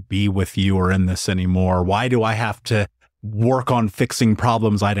don't want to be with you or in this anymore. Why do I have to work on fixing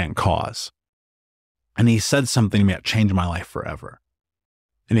problems I didn't cause? And he said something to me that changed my life forever.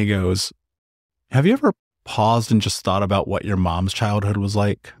 And he goes, have you ever paused and just thought about what your mom's childhood was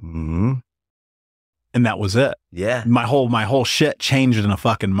like? And that was it. Yeah. My whole shit changed in a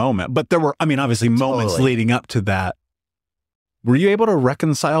fucking moment. But there were, I mean, obviously moments leading up to that. Were you able to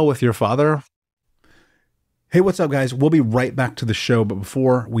reconcile with your father? Hey, what's up, guys? We'll be right back to the show. But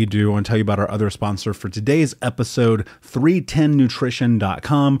before we do, I want to tell you about our other sponsor for today's episode,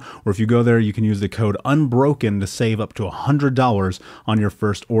 310nutrition.com. Or if you go there, you can use the code Unbroken to save up to $100 on your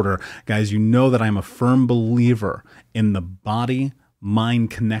first order. Guys, you know that I'm a firm believer in the body mind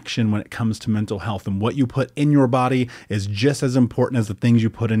connection when it comes to mental health, and what you put in your body is just as important as the things you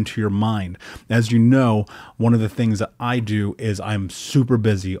put into your mind. As you know, one of the things that I do is I'm super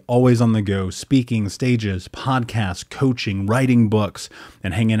busy, always on the go, speaking, stages, podcasts, coaching, writing books,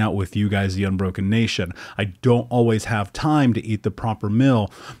 and hanging out with you guys, the Unbroken Nation. I don't always have time to eat the proper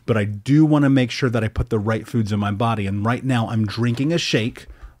meal, but I do want to make sure that I put the right foods in my body. And right now I'm drinking a shake,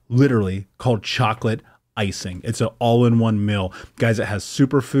 literally, called Chocolate icing. It's an all-in-one meal. Guys, it has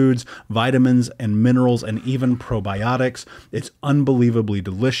superfoods, vitamins, and minerals, and even probiotics. It's unbelievably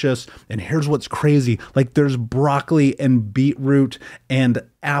delicious. And here's what's crazy. Like, there's broccoli and beetroot and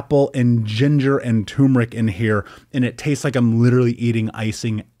apple and ginger and turmeric in here, and it tastes like I'm literally eating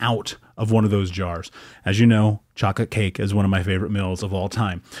icing out of one of those jars. As you know, chocolate cake is one of my favorite meals of all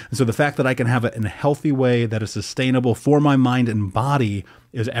time. And so the fact that I can have it in a healthy way that is sustainable for my mind and body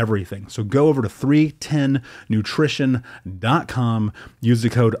is everything. So go over to 310nutrition.com, use the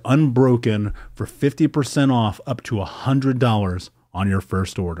code UNBROKEN for 50% off up to $100 on your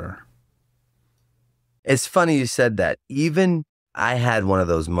first order. It's funny you said that. Even I had one of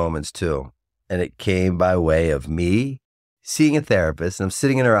those moments too. And it came by way of me seeing a therapist. And I'm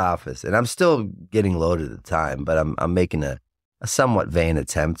sitting in her office, and I'm still getting loaded at the time, but I'm making a somewhat vain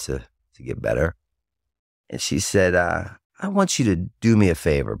attempt to get better. And she said, I want you to do me a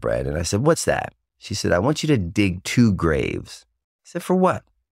favor, Brad. And I said, what's that? She said, I want you to dig 2 graves. I said, for what?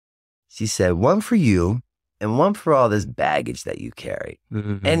 She said, one for you and one for all this baggage that you carry.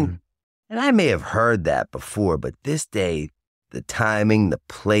 Mm-hmm. And I may have heard that before, but this day, the timing, the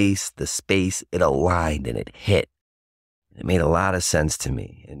place, the space, it aligned and it hit. It made a lot of sense to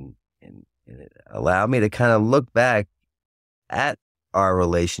me. And it allowed me to kind of look back at our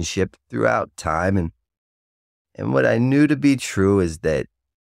relationship throughout time. And what I knew to be true is that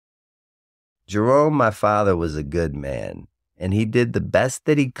Jerome, my father, was a good man, and he did the best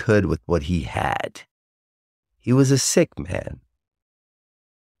that he could with what he had. He was a sick man.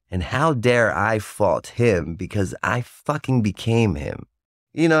 And how dare I fault him because I fucking became him?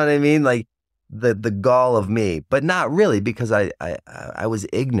 You know what I mean? Like the gall of me, but not really, because I was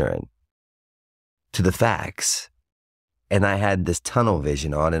ignorant to the facts. And I had this tunnel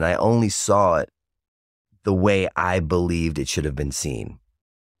vision on, and I only saw it the way I believed it should have been seen.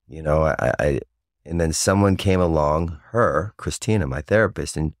 You know, and then someone came along, Christina, my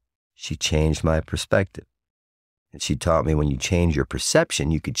therapist, and she changed my perspective. And she taught me when you change your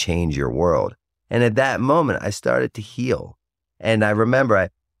perception, you could change your world. And at that moment, I started to heal. And I remember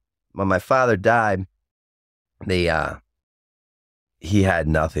when my father died, he had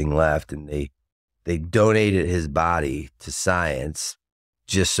nothing left, and they donated his body to science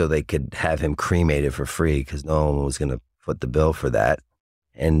just so they could have him cremated for free, because no one was going to foot the bill for that.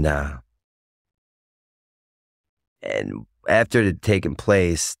 And after it had taken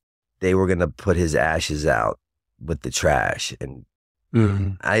place, they were going to put his ashes out with the trash. And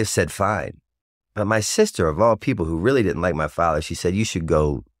I said, fine. But my sister, of all people, who really didn't like my father, she said, you should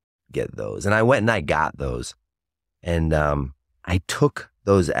go get those. And I went and I got those. And I took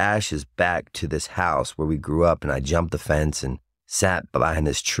those ashes back to this house where we grew up, and I jumped the fence and sat behind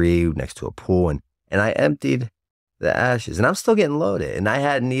this tree next to a pool, and I emptied the ashes, and I'm still getting loaded. And I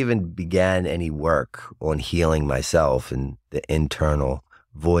hadn't even began any work on healing myself and the internal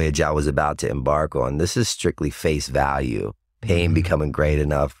voyage I was about to embark on. This is strictly face value, pain becoming great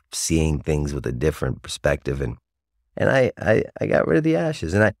enough, seeing things with a different perspective. And I got rid of the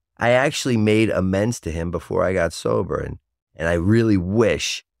ashes, and I actually made amends to him before I got sober. And I really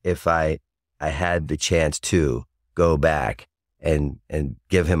wish if I had the chance to go back and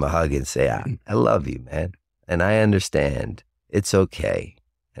give him a hug and say, I love you, man. And I understand. It's okay.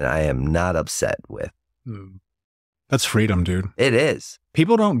 And I am not upset with. That's freedom, dude. It is.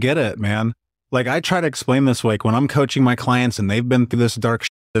 People don't get it, man. Like, I try to explain this, like, when I'm coaching my clients and they've been through this dark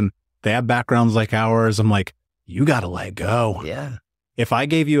shit and they have backgrounds like ours, I'm like, you got to let go. Yeah. If I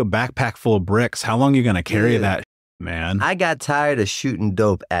gave you a backpack full of bricks, how long are you going to carry that shit, man? I got tired of shooting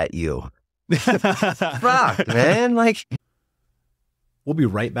dope at you. Fuck, man. Like, we'll be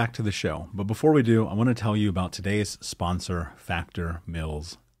right back to the show. But before we do, I want to tell you about today's sponsor,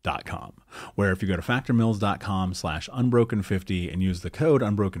 factormeals.com, where if you go to factormeals.com/unbroken50 and use the code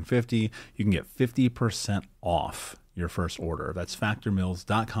unbroken50, you can get 50% off your first order. That's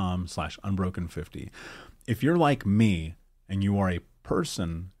factormeals.com/unbroken50. If you're like me and you are a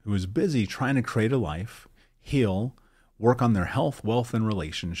person who is busy trying to create a life, heal, work on their health, wealth, and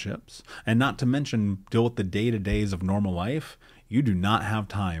relationships, and not to mention deal with the day-to-days of normal life, you do not have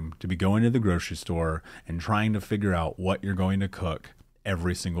time to be going to the grocery store and trying to figure out what you're going to cook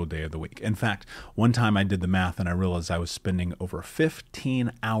every single day of the week. In fact, one time I did the math and I realized I was spending over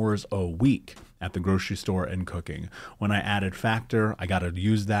 15 hours a week at the grocery store and cooking. When I added Factor, I got to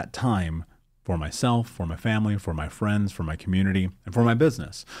use that time for myself, for my family, for my friends, for my community, and for my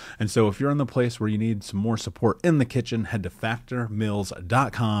business. And so if you're in the place where you need some more support in the kitchen, head to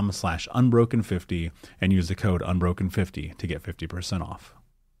factormeals.com/unbroken50 and use the code unbroken50 to get 50% off.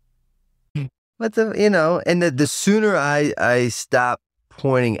 But and the sooner I stop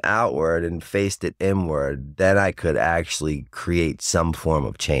pointing outward and faced it inward, then I could actually create some form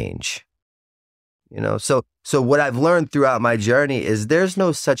of change. You know, so what I've learned throughout my journey is there's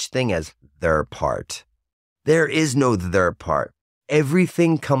no such thing as their part. There is no their part.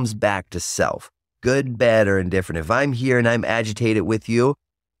 Everything comes back to self, good, bad, or indifferent. If I'm here and I'm agitated with you,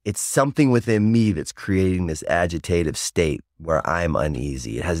 it's something within me that's creating this agitative state where I'm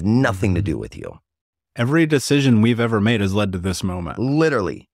uneasy. It has nothing to do with you. Every decision we've ever made has led to this moment.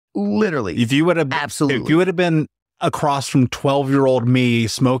 Literally. If you would have, absolutely, if you would have been across from 12-year-old me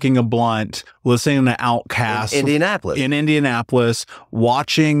smoking a blunt, listening to Outkast in Indianapolis,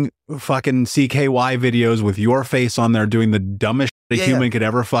 watching fucking CKY videos with your face on there doing the dumbest shit a human could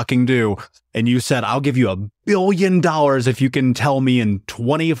ever fucking do, and you said, I'll give you $1 billion if you can tell me in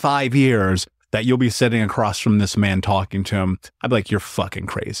 25 years that you'll be sitting across from this man talking to him, I'd be like, you're fucking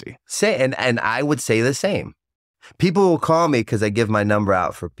crazy. And I would say the same. People will call me because I give my number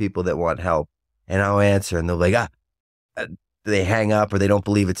out for people that want help, and I'll answer, and they're like, they hang up or they don't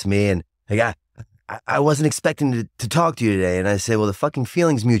believe it's me, and like, I wasn't expecting to talk to you today. And I say, well, the fucking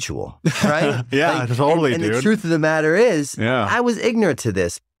feeling's mutual, right? Yeah, like, totally, and dude. The truth of the matter is, I was ignorant to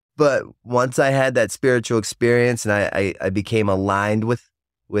this, but once I had that spiritual experience and I became aligned with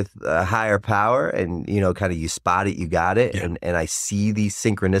a higher power, and, you know, kind of you spot it, you got it, and I see these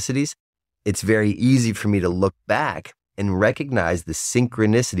synchronicities, it's very easy for me to look back and recognize the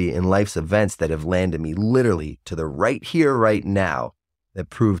synchronicity in life's events that have landed me literally to the right here, right now, that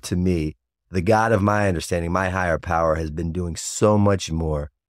proved to me the God of my understanding, my higher power, has been doing so much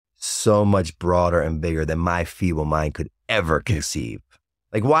more, so much broader and bigger than my feeble mind could ever conceive.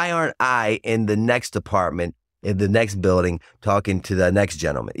 Like, why aren't I in the next apartment, in the next building, talking to the next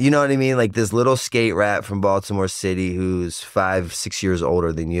gentleman? You know what I mean? Like this little skate rat from Baltimore City who's 5-6 years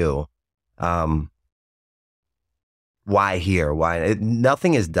older than you. Why here? Why?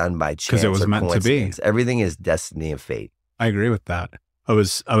 Nothing is done by chance. Because it was meant to be. Everything is destiny and fate. I agree with that. I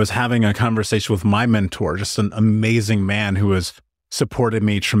was having a conversation with my mentor, just an amazing man who has supported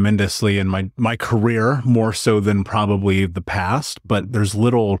me tremendously in my career, more so than probably the past. But there's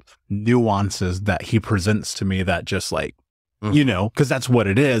little nuances that he presents to me that just like, you know, because that's what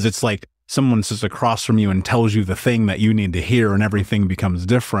it is. It's like someone sits across from you and tells you the thing that you need to hear, and everything becomes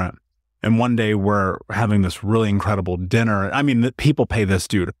different. And one day we're having this really incredible dinner. I mean, people pay this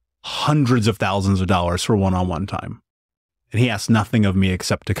dude hundreds of thousands of dollars for one-on-one time. And he asked nothing of me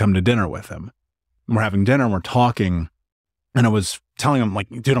except to come to dinner with him. And we're having dinner and we're talking. And I was telling him, like,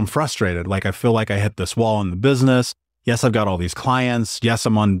 dude, I'm frustrated. Like, I feel like I hit this wall in the business. Yes, I've got all these clients. Yes,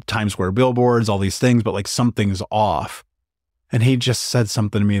 I'm on Times Square billboards, all these things, but like something's off. And he just said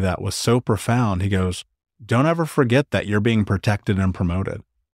something to me that was so profound. He goes, don't ever forget that you're being protected and promoted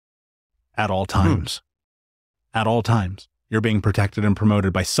at all times. At all times. You're being protected and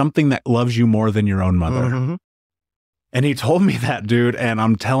promoted by something that loves you more than your own mother. And he told me that, dude, and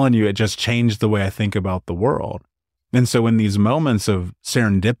I'm telling you, it just changed the way I think about the world. And so in these moments of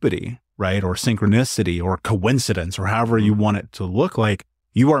serendipity, right, or synchronicity or coincidence, or however you want it to look like,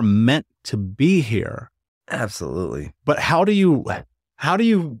 you are meant to be here. Absolutely. But how do you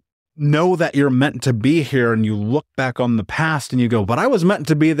know that you're meant to be here, and you look back on the past and you go, but I was meant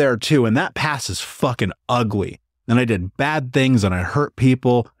to be there too, and that past is fucking ugly. And I did bad things, and I hurt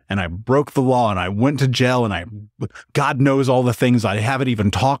people, and I broke the law, and I went to jail, and God knows all the things I haven't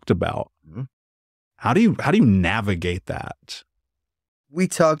even talked about. How do you navigate that? We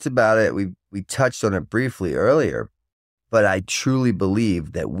talked about it. We touched on it briefly earlier, but I truly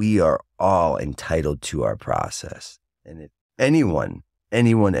believe that we are all entitled to our process. And if anyone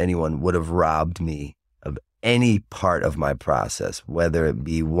would have robbed me of any part of my process, whether it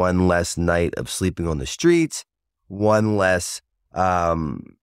be one less night of sleeping on the streets, one less car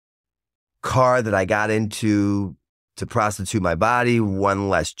that I got into to prostitute my body, one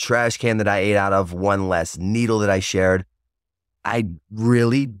less trash can that I ate out of, one less needle that I shared, I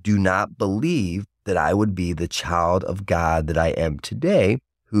really do not believe that I would be the child of God that I am today,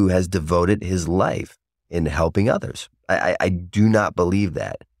 who has devoted his life in helping others. I do not believe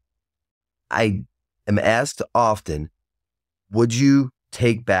that. I am asked often, would you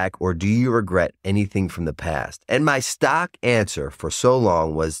take back or do you regret anything from the past? And my stock answer for so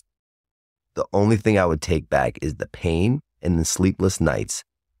long was, the only thing I would take back is the pain and the sleepless nights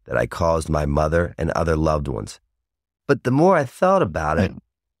that I caused my mother and other loved ones. But the more I thought about it,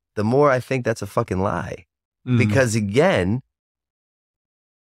 the more I think that's a fucking lie. Because again,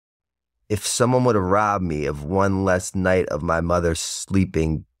 if someone would have robbed me of one less night of my mother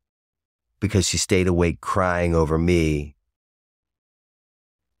sleeping because she stayed awake crying over me,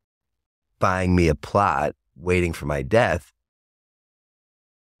 buying me a plot, waiting for my death,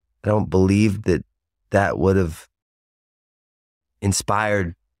 I don't believe that that would have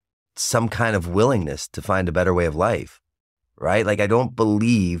inspired some kind of willingness to find a better way of life, right? Like, I don't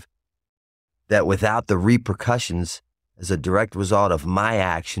believe that without the repercussions as a direct result of my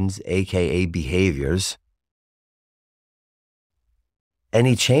actions, AKA behaviors,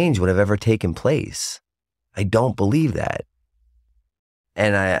 any change would have ever taken place. I don't believe that.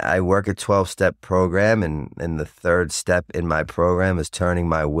 And I work a 12-step program, and the third step in my program is turning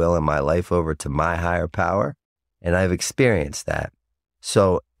my will and my life over to my higher power. And I've experienced that.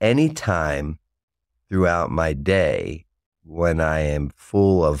 So anytime throughout my day when I am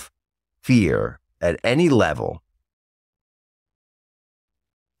full of fear at any level,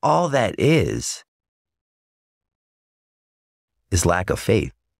 all that is lack of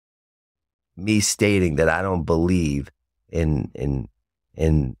faith. Me stating that I don't believe in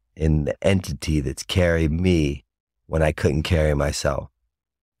the entity that's carried me when I couldn't carry myself.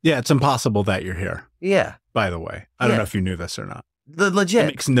 Yeah, it's impossible that you're here. Yeah. By the way, I don't know if you knew this or not. Legit. It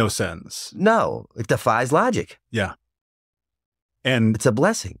makes no sense. No, it defies logic. Yeah. And it's a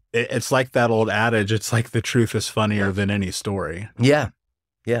blessing. It's like that old adage, it's like the truth is funnier than any story. Yeah.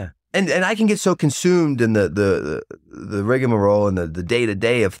 Yeah. And I can get so consumed in the rigmarole and the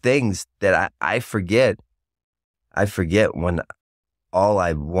day-to-day of things that I forget when all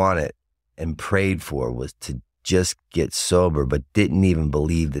I wanted and prayed for was to just get sober, but didn't even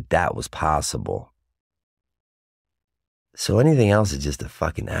believe that that was possible. So anything else is just a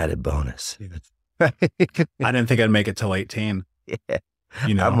fucking added bonus. I didn't think I'd make it till 18. Yeah.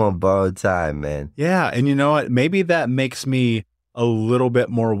 You know, I'm on borrowed time, man. Yeah. And you know what? Maybe that makes me a little bit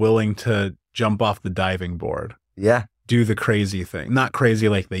more willing to jump off the diving board. Yeah. Do the crazy thing. Not crazy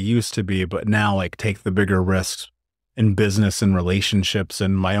like they used to be, but now like take the bigger risks in business and relationships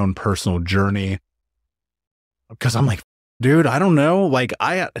and my own personal journey. Because I'm like, dude, I don't know. Like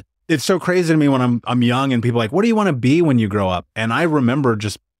it's so crazy to me when I'm young and people are like, what do you want to be when you grow up? And I remember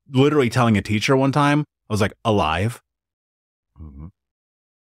just literally telling a teacher one time, I was like, alive. Mm-hmm.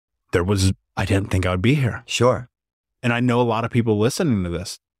 I didn't think I would be here. Sure. And I know a lot of people listening to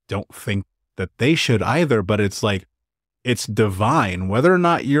this don't think that they should either, but it's like, it's divine, whether or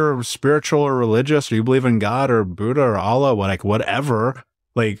not you're spiritual or religious, or you believe in God or Buddha or Allah, like whatever,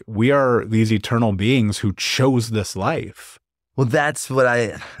 like we are these eternal beings who chose this life. Well, that's what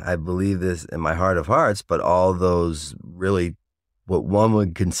I believe this in my heart of hearts, but all those really what one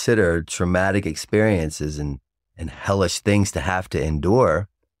would consider traumatic experiences and hellish things to have to endure,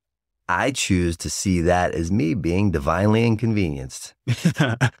 I choose to see that as me being divinely inconvenienced.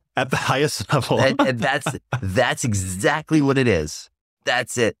 At the highest level. and that's exactly what it is.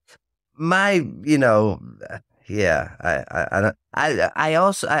 That's it. I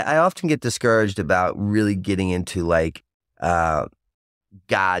often get discouraged about really getting into like God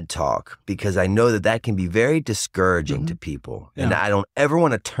talk, because I know that can be very discouraging to people. Yeah. And I don't ever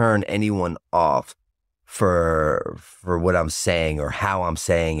want to turn anyone off for what I'm saying or how I'm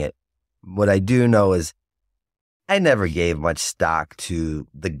saying it. What I do know is I never gave much stock to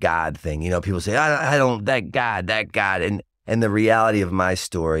the God thing. You know, people say, I don't, that God. And the reality of my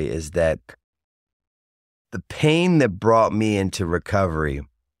story is that the pain that brought me into recovery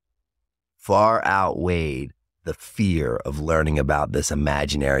far outweighed the fear of learning about this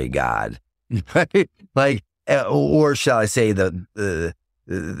imaginary God. Like, or shall I say the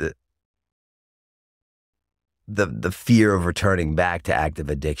fear of returning back to active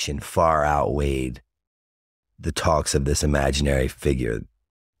addiction far outweighed the talks of this imaginary figure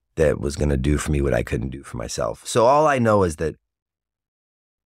that was going to do for me what I couldn't do for myself. So all I know is that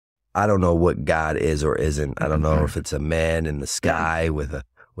I don't know what God is or isn't. I don't know if it's a man in the sky with a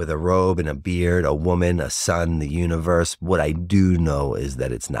robe and a beard, a woman, a sun, the universe. What I do know is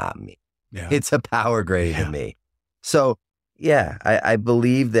that it's not me. Yeah. It's a power greater than me. So yeah, I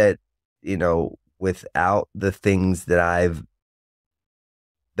believe that, you know, without the things that I've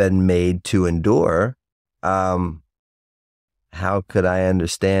been made to endure, how could I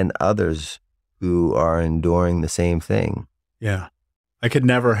understand others who are enduring the same thing? Yeah. I could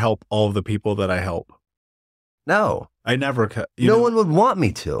never help all of the people that I help. No. I never could. No one would want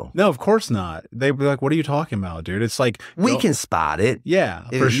me to. No, of course not. They'd be like, what are you talking about, dude? It's like... We can spot it. Yeah,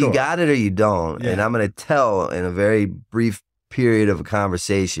 for sure. You got it or you don't. Yeah. And I'm going to tell in a very brief period of a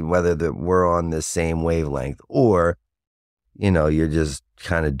conversation whether that we're on the same wavelength or, you know, you're just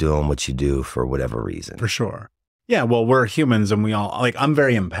kind of doing what you do for whatever reason. For sure. Yeah, well, we're humans and we all, like, I'm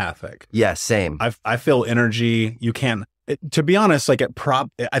very empathic. Yeah, same. I feel energy. You can't, to be honest, like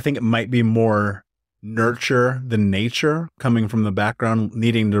I think it might be more nurture than nature, coming from the background,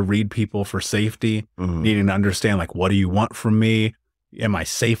 needing to read people for safety, needing to understand, like, what do you want from me? Am I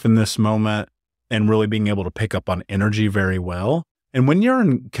safe in this moment? And really being able to pick up on energy very well. And when you're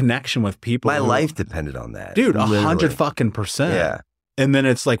in connection with people, my life depended on that, dude, 100%. Yeah. And then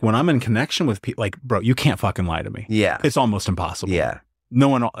it's like when I'm in connection with people, like, bro, you can't fucking lie to me. Yeah. It's almost impossible. Yeah. No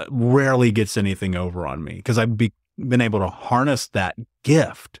one rarely gets anything over on me because I've been able to harness that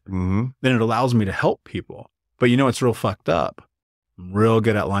gift. Mm-hmm. Then it allows me to help people. But you know, it's real fucked up. I'm real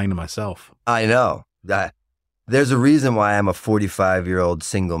good at lying to myself. I know that. There's a reason why I'm a 45-year-old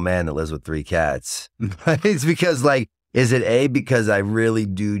single man that lives with 3 cats. It's because, like, is it A, because I really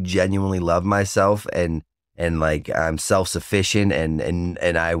do genuinely love myself and like I'm self-sufficient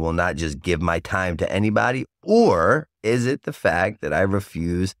and I will not just give my time to anybody? Or is it the fact that I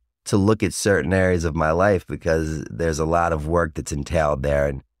refuse to look at certain areas of my life because there's a lot of work that's entailed there?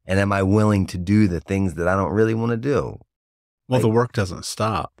 And am I willing to do the things that I don't really want to do? Well, Like, the work doesn't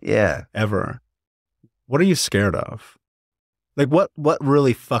stop. Yeah. Ever. What are you scared of? Like, what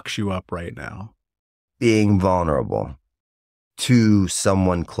really fucks you up right now? Being vulnerable to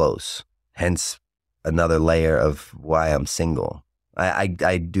someone close. Hence, another layer of why I'm single. I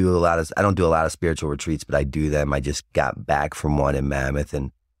don't do a lot of spiritual retreats, but I do them. I just got back from one in Mammoth,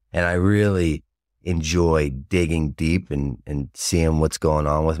 and I really enjoy digging deep and seeing what's going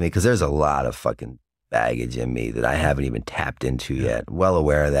on with me, because there's a lot of fucking baggage in me that I haven't even tapped into yet. Well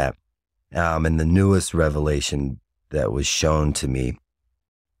aware of that. And the newest revelation that was shown to me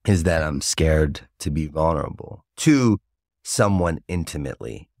is that I'm scared to be vulnerable to someone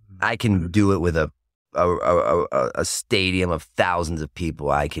intimately. I can do it with a stadium of thousands of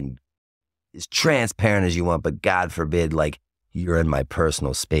people. I can, as transparent as you want, but God forbid, like, you're in my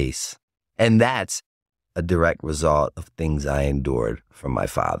personal space. And that's a direct result of things I endured from my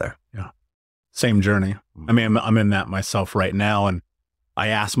father. Yeah. Same journey. I mean, I'm in that myself right now. And I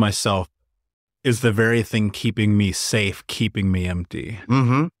ask myself, is the very thing keeping me safe, keeping me empty?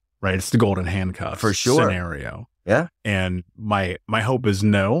 Mm-hmm. Right? It's the golden handcuffs For sure. scenario. Yeah. And my hope is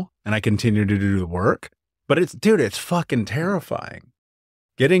no, and I continue to do the work. But it's fucking terrifying.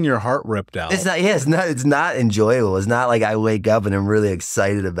 Getting your heart ripped out. It's not enjoyable. It's not like I wake up and I'm really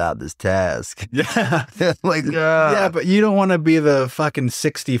excited about this task. Yeah. Like, yeah, but you don't want to be the fucking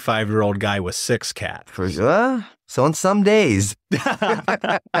 65-year-old guy with 6 cats. For sure. So on some days.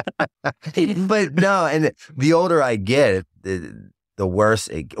 But no, and the older I get, the worse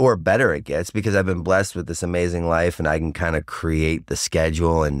or better it gets, because I've been blessed with this amazing life and I can kind of create the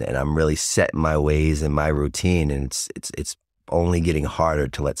schedule and I'm really set in my ways and my routine. And it's only getting harder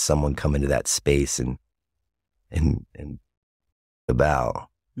to let someone come into that space and about.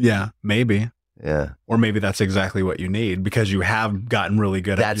 Yeah, maybe. Yeah. Or maybe that's exactly what you need, because you have gotten really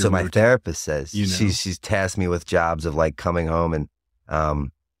good at That's what my therapist says. You know? She's tasked me with jobs of like coming home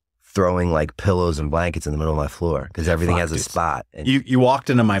and throwing like pillows and blankets in the middle of my floor, because everything has a spot. And you walked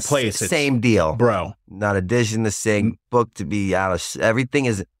into my place. Same deal. Bro. Not a dish in the sink, book to be out of, everything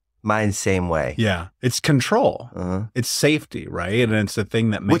is mine same way. Yeah. It's control. It's safety, right? And it's the thing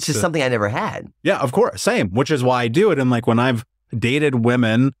that makes Which is something I never had. Yeah, of course. Same. Which is why I do it. And like when I've dated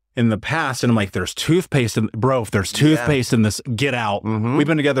women in the past and I'm like, there's toothpaste in, bro, if there's toothpaste in this, get out. We've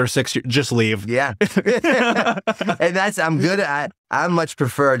been together 6 years, just leave. Yeah. And I'm good at, I much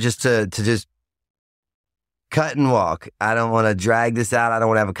prefer just to just cut and walk. I don't want to drag this out. I don't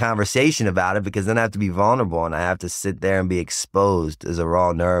want to have a conversation about it, because then I have to be vulnerable and I have to sit there and be exposed as a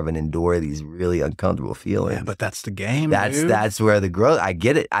raw nerve and endure these really uncomfortable feelings. Yeah, but that's the game. That's where the growth, I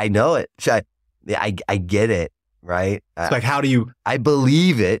get it. I know it. I get it. Right. It's like, how do you? I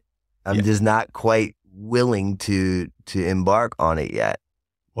believe it. I'm just not quite willing to embark on it yet.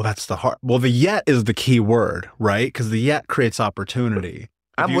 Well, that's the hard. Well, the yet is the key word, right? Because the yet creates opportunity.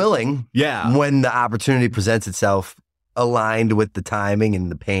 I'm willing. Yeah. When the opportunity presents itself, aligned with the timing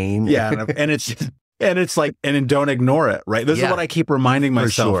and the pain. Yeah. And it's like, and don't ignore it, right? This is what I keep reminding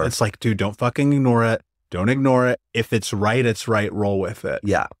myself. Sure. It's like, dude, don't fucking ignore it. Don't ignore it. If it's right, it's right. Roll with it.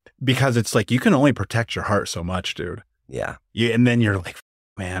 Yeah. Because it's like, you can only protect your heart so much, dude. Yeah. And then you're like,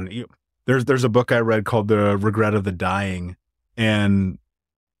 man, there's a book I read called The Regret of the Dying, and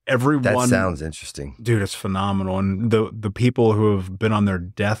everyone. That sounds interesting. Dude, it's phenomenal. And the people who have been on their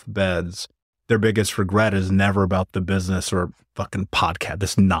deathbeds, their biggest regret is never about the business or fucking podcast,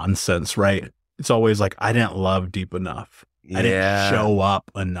 this nonsense, right? It's always like, I didn't love deep enough. Yeah. I didn't show up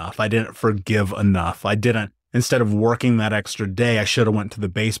enough. I didn't forgive enough. Instead of working that extra day, I should have went to the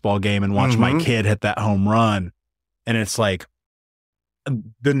baseball game and watched my kid hit that home run. And it's like,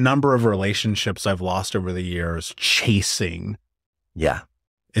 the number of relationships I've lost over the years chasing. Yeah.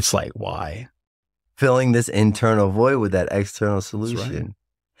 It's like, why? Filling this internal void with that external solution. That's right.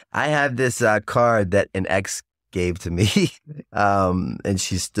 I have this card that an ex gave to me. And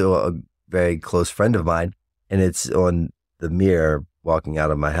she's still a very close friend of mine. And it's on the mirror walking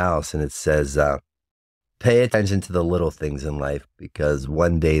out of my house. And it says, pay attention to the little things in life, because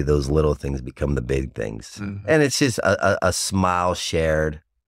one day those little things become the big things. Mm-hmm. And it's just a smile shared,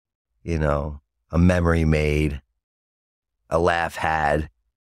 you know, a memory made, a laugh had,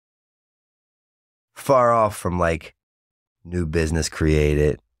 far off from like new business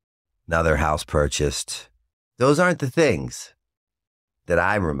created, another house purchased. Those aren't the things that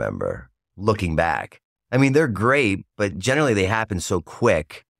I remember looking back. I mean, they're great, but generally they happen so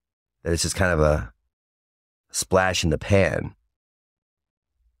quick that it's just kind of a splash in the pan.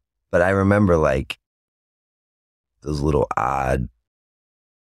 But I remember like those little odd,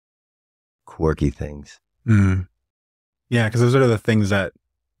 quirky things. Mm. Yeah, because those are the things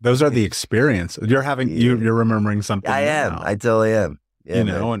those are the experience. You're remembering something. I am. I totally am. Yeah, you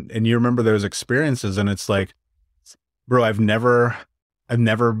know, and you remember those experiences, and it's like, bro, I've never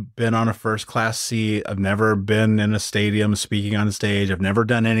been on a first class seat. I've never been in a stadium speaking on stage. I've never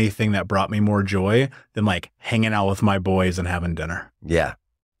done anything that brought me more joy than like hanging out with my boys and having dinner. Yeah.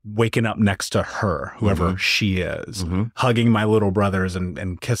 Waking up next to her, whoever she is, hugging my little brothers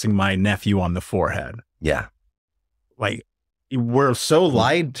and kissing my nephew on the forehead. Yeah. Like, we're so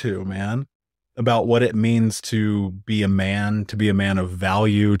lied to, man, about what it means to be a man of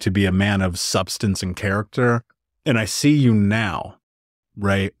value, to be a man of substance and character. And I see you now,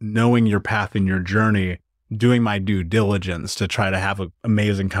 right? Knowing your path and your journey, doing my due diligence to try to have an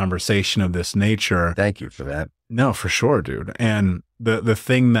amazing conversation of this nature. Thank you for that. No, for sure, dude. And the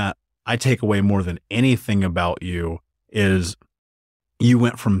thing that I take away more than anything about you is you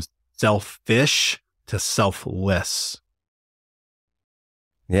went from selfish to selfless.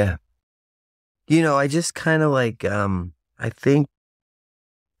 Yeah. You know, I just kind of like, I think,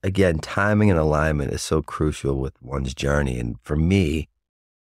 again, timing and alignment is so crucial with one's journey. And for me,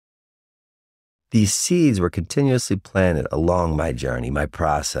 these seeds were continuously planted along my journey, my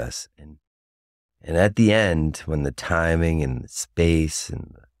process. And at the end, when the timing and the space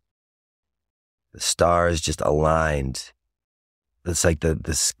and the stars just aligned, it's like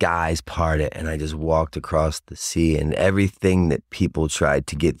the skies parted and I just walked across the sea, and everything that people tried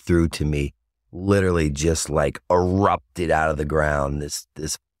to get through to me literally just like erupted out of the ground. This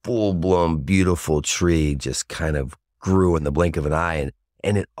full-blown beautiful tree just kind of grew in the blink of an eye,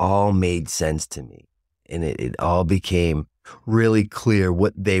 and it all made sense to me. And it all became really clear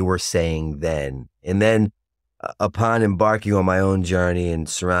what they were saying then. And then upon embarking on my own journey and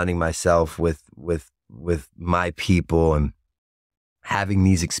surrounding myself with my people and having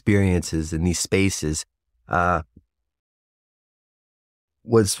these experiences in these spaces,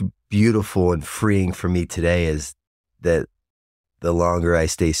 what's beautiful and freeing for me today is that the longer I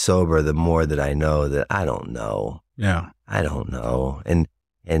stay sober, the more that I know that I don't know. Yeah. I don't know. And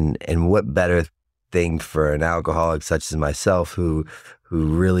what better thing for an alcoholic such as myself, who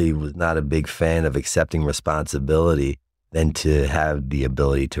really was not a big fan of accepting responsibility, than to have the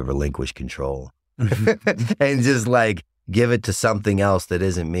ability to relinquish control and just like give it to something else that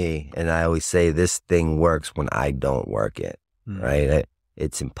isn't me. And I always say this thing works when I don't work it, right?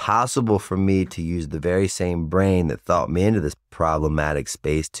 It's impossible for me to use the very same brain that thought me into this problematic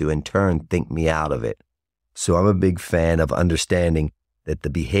space to in turn think me out of it. So I'm a big fan of understanding that the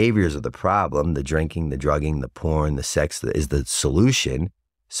behaviors of the problem, the drinking, the drugging, the porn, the sex, is the solution.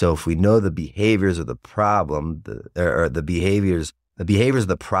 So if we know the behaviors of the problem, the behaviors of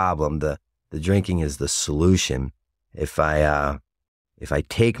the problem, the drinking is the solution. If I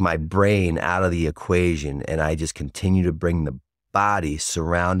take my brain out of the equation and I just continue to bring the body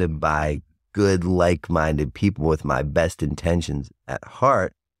surrounded by good, like-minded people with my best intentions at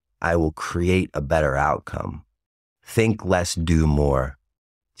heart, I will create a better outcome. Think less, do more.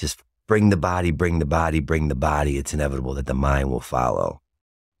 Just bring the body, bring the body, bring the body. It's inevitable that the mind will follow.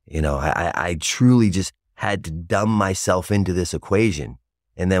 You know, I truly just had to dumb myself into this equation.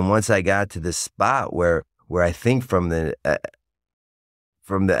 And then once I got to this spot where I think from the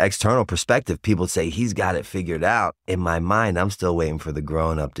external perspective, people say he's got it figured out. In my mind, I'm still waiting for the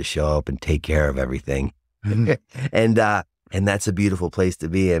grown up to show up and take care of everything. And that's a beautiful place to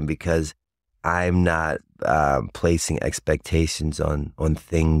be in, because I'm not placing expectations on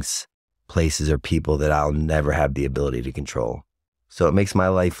things, places, or people that I'll never have the ability to control. So it makes my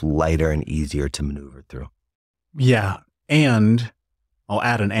life lighter and easier to maneuver through. Yeah. And I'll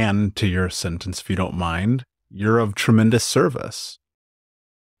add an "and" to your sentence if you don't mind. You're of tremendous service.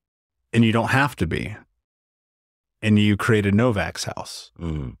 And you don't have to be. And you created Novak's house.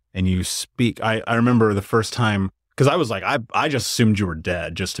 And you speak. I remember the first time Because I was like, I just assumed you were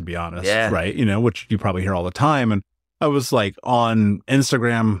dead, just to be honest. Yeah. Right. You know, which you probably hear all the time. And I was like on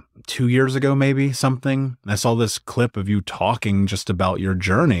Instagram 2 years ago, maybe something. And I saw this clip of you talking just about your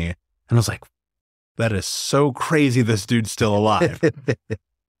journey. And I was like, that is so crazy. This dude's still alive.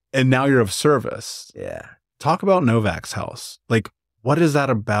 And now you're of service. Yeah. Talk about Novak's house. Like, what is that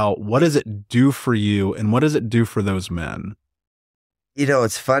about? What does it do for you? And what does it do for those men? You know,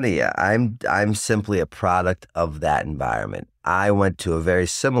 it's funny. I'm simply a product of that environment. I went to a very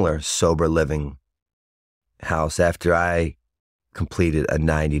similar sober living house after I completed a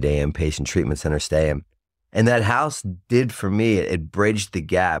 90-day inpatient treatment center stay. And that house did for me, it bridged the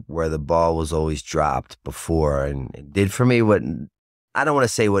gap where the ball was always dropped before. And it did for me what, I don't want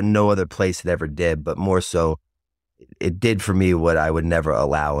to say what no other place had ever did, but more so, it did for me what I would never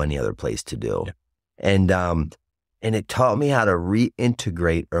allow any other place to do. Yeah. And it taught me how to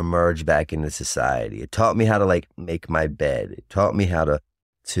reintegrate or merge back into society. It taught me how to like make my bed. It taught me how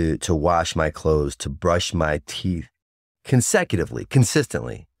to wash my clothes, to brush my teeth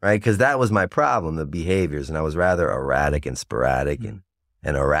consistently, right? Because that was my problem, the behaviors. And I was rather erratic and sporadic and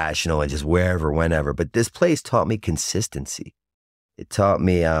irrational and just wherever, whenever. But this place taught me consistency. It taught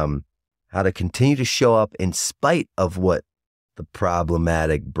me how to continue to show up in spite of what the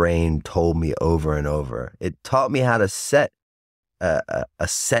problematic brain told me over and over. It taught me how to set a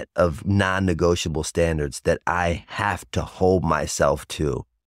set of non-negotiable standards that I have to hold myself to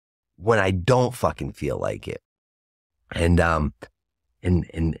when I don't fucking feel like it. And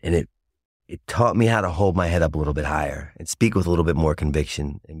it taught me how to hold my head up a little bit higher and speak with a little bit more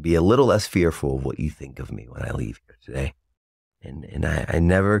conviction and be a little less fearful of what you think of me when I leave here today. And I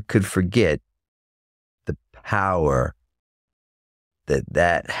never could forget the power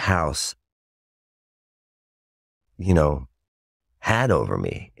that house, you know, had over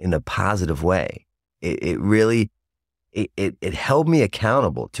me in a positive way. It really held me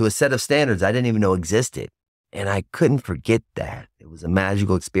accountable to a set of standards I didn't even know existed. And I couldn't forget that. It was a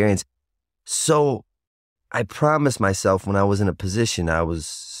magical experience. So I promised myself when I was in a position I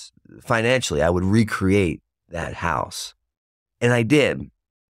was financially, I would recreate that house. And I did,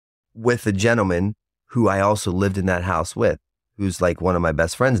 with a gentleman who I also lived in that house with, who's like one of my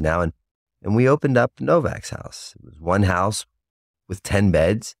best friends now. And we opened up Novak's house. It was one house with 10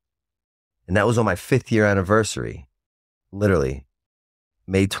 beds. And that was on my 5th year anniversary, literally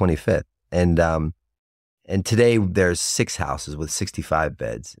May 25th. And today there's 6 houses with 65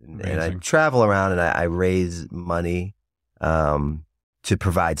 beds. And I travel around and I raise money to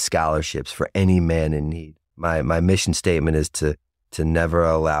provide scholarships for any man in need. My mission statement is to never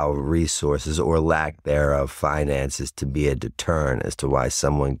allow resources or lack thereof finances to be a deterrent as to why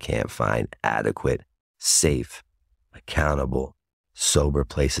someone can't find adequate, safe, accountable, sober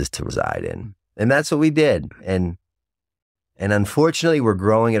places to reside in. And that's what we did. And unfortunately, we're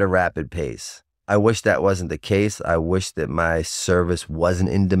growing at a rapid pace. I wish that wasn't the case. I wish that my service wasn't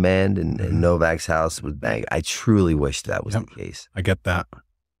in demand and Novak's house was bang. I truly wish that was the case. I get that.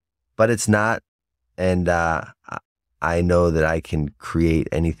 But it's not. And I know that I can create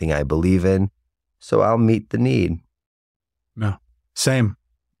anything I believe in, so I'll meet the need. No, same.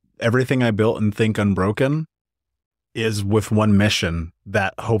 Everything I built and think Unbroken is with one mission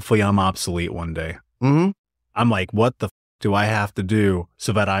that hopefully I'm obsolete one day. Mm-hmm. I'm like, what the do I have to do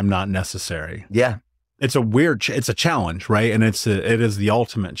so that I'm not necessary? Yeah. It's a weird, it's a challenge, right? And it is the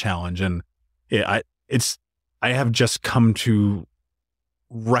ultimate challenge. And I have just come to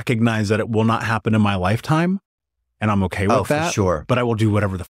recognize that it will not happen in my lifetime, and I'm okay with that. For sure. But I will do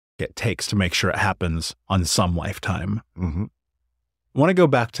whatever the it takes to make sure it happens on some lifetime. Mm-hmm. I want to go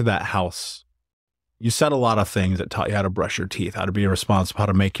back to that house. You said a lot of things that taught you how to brush your teeth, how to be responsible, how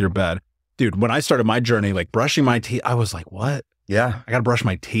to make your bed. Dude, when I started my journey, like brushing my teeth, I was like, what? Yeah. I got to brush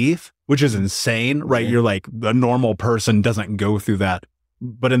my teeth, which is insane, right? Yeah. You're like, the normal person doesn't go through that.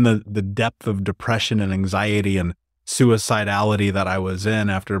 But in the depth of depression and anxiety and suicidality that I was in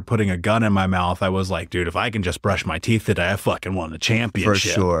after putting a gun in my mouth, I was like, dude, if I can just brush my teeth today, I fucking won the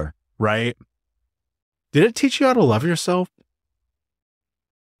championship. For sure. Right? Did it teach you how to love yourself?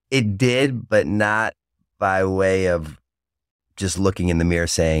 It did, but not by way of just looking in the mirror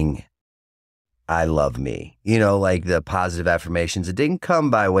saying, I love me. You know, like the positive affirmations. It didn't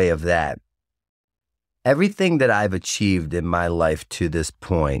come by way of that. Everything that I've achieved in my life to this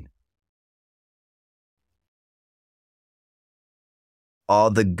point,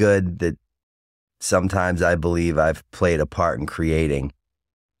 all the good that sometimes I believe I've played a part in creating,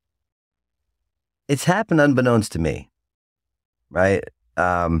 it's happened unbeknownst to me, right?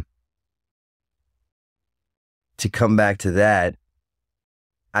 To come back to that,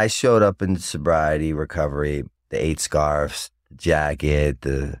 I showed up in sobriety, recovery, the 8 scarves, the jacket,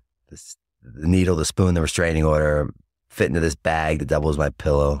 the needle, the spoon, the restraining order, fit into this bag that doubles my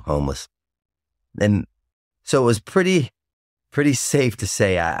pillow, homeless. And so it was pretty safe to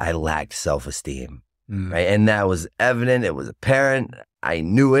say I lacked self-esteem, right? And that was evident. It was apparent. I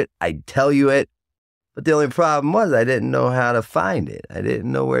knew it. I'd tell you it. But the only problem was I didn't know how to find it. I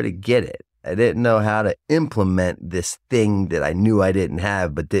didn't know where to get it. I didn't know how to implement this thing that I knew I didn't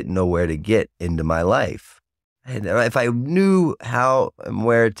have, but didn't know where to get into my life. And if I knew how and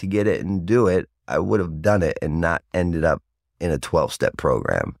where to get it and do it, I would have done it and not ended up in a 12-step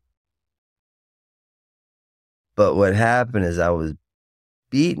program. But what happened is I was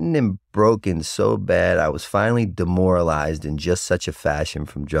beaten and broken so bad, I was finally demoralized in just such a fashion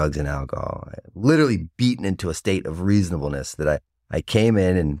from drugs and alcohol. Literally beaten into a state of reasonableness that I came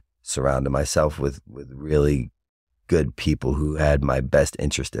in and surrounded myself with really good people who had my best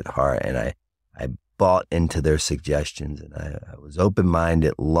interest at heart. And I bought into their suggestions, and I was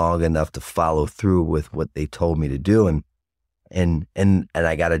open-minded long enough to follow through with what they told me to do. And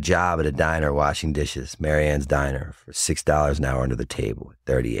I got a job at a diner washing dishes, Mary Ann's Diner, for $6 an hour under the table at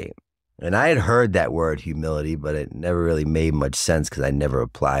 38. And I had heard that word humility, but it never really made much sense because I never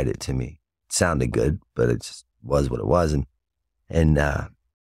applied it to me. It sounded good, but it just was what it was. And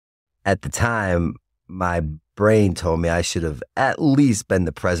at the time, my brain told me I should have at least been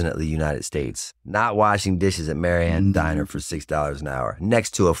the president of the United States, not washing dishes at Mary Ann's Diner for $6 an hour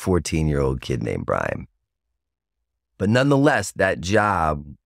next to a 14-year-old kid named Brian. But nonetheless, that job,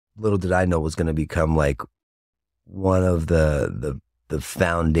 little did I know, was going to become like one of the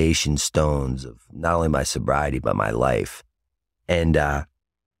foundation stones of not only my sobriety, but my life. And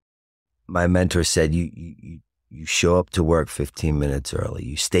my mentor said, you show up to work 15 minutes early.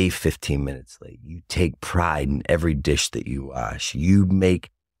 You stay 15 minutes late. You take pride in every dish that you wash. You make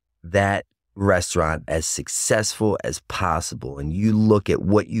that restaurant as successful as possible. And you look at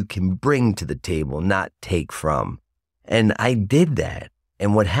what you can bring to the table, not take from. And I did that.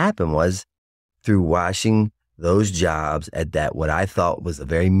 And what happened was, through washing those jobs at that, what I thought was a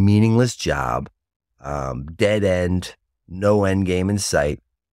very meaningless job, dead end, no end game in sight,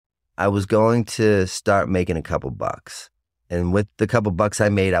 I was going to start making a couple bucks. And with the couple bucks I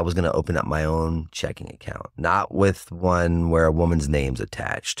made, I was going to open up my own checking account, not with one where a woman's name's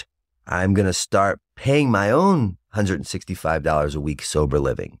attached. I'm going to start paying my own $165 a week sober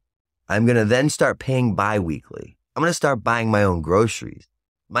living. I'm going to then start paying biweekly. I'm going to start buying my own groceries,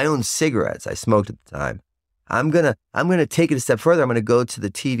 my own cigarettes. I smoked at the time. I'm going to take it a step further. I'm going to go to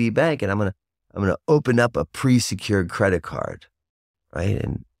the TD Bank and I'm going to open up a pre-secured credit card, right?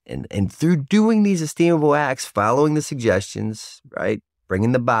 And through doing these esteemable acts, following the suggestions, right?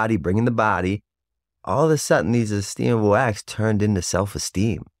 Bringing the body, all of a sudden these esteemable acts turned into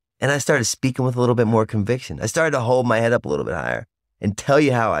self-esteem. And I started speaking with a little bit more conviction. I started to hold my head up a little bit higher and tell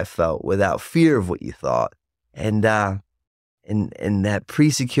you how I felt without fear of what you thought. And that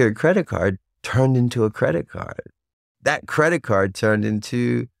pre-secured credit card turned into a credit card. That credit card turned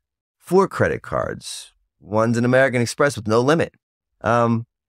into 4 credit cards. One's an American Express with no limit. That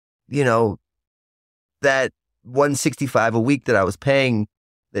 $165 a week that I was paying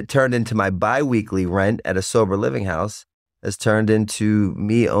that turned into my biweekly rent at a sober living house has turned into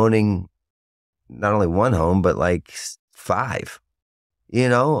me owning not only one home, but like 5,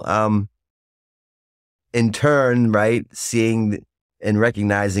 in turn, right, seeing and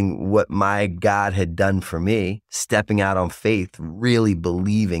recognizing what my God had done for me, stepping out on faith, really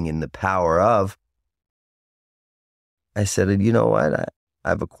believing in the power of, I said, you know what?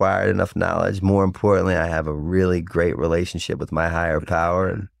 I've acquired enough knowledge. More importantly, I have a really great relationship with my higher power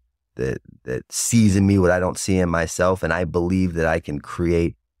and that sees in me what I don't see in myself. And I believe that I can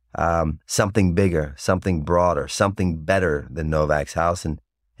create something bigger, something broader, something better than Novak's house. And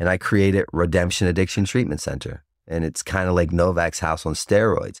I created Redemption Addiction Treatment Center. And it's kind of like Novak's house on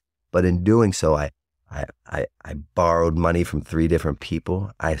steroids. But in doing so, I borrowed money from 3 different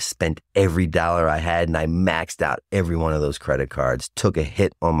people. I spent every dollar I had and I maxed out every one of those credit cards, took a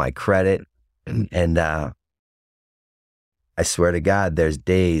hit on my credit. And I swear to God, there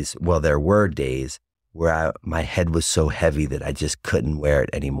were days where my head was so heavy that I just couldn't wear it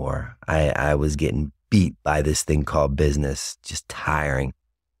anymore. I was getting beat by this thing called business, just tiring.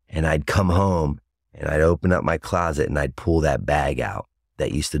 And I'd come home and I'd open up my closet and I'd pull that bag out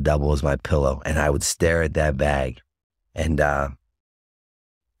that used to double as my pillow. And I would stare at that bag. And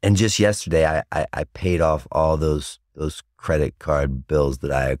just yesterday, I paid off all those credit card bills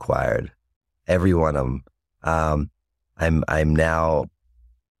that I acquired, every one of them. I'm now,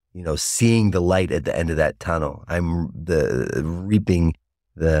 seeing the light at the end of that tunnel. I'm reaping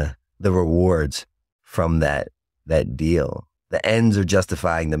the rewards from that that deal. The ends are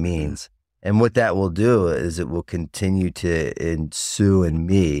justifying the means. And what that will do is it will continue to ensue in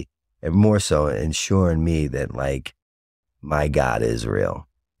me, and more so ensure in me that like my God is real.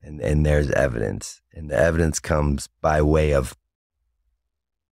 And there's evidence. And the evidence comes by way of,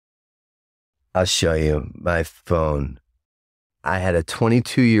 I'll show you my phone. I had a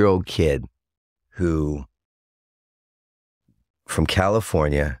 22-year-old kid who, from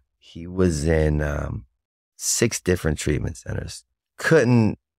California, he was in 6 different treatment centers.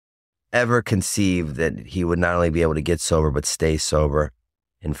 Couldn't ever conceive that he would not only be able to get sober, but stay sober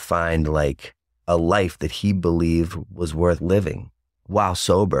and find like a life that he believed was worth living while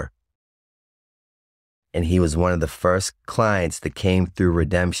sober. And he was one of the first clients that came through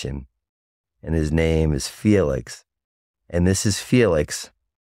redemption. And his name is Felix. And this is Felix.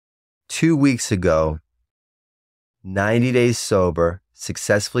 2 weeks ago, 90 days sober,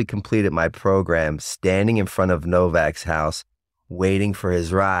 successfully completed my program, standing in front of Novak's house, waiting for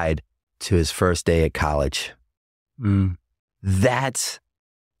his ride to his first day at college. That's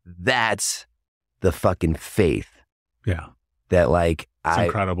the fucking faith. Yeah. That like, It's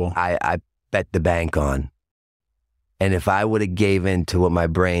incredible. I bet the bank on. And if I would have gave in to what my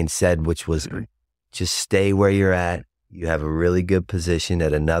brain said, which was just stay where you're at, you have a really good position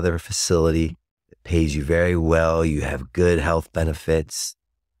at another facility that pays you very well, you have good health benefits,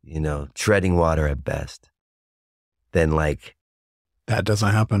 you know, treading water at best, then like... That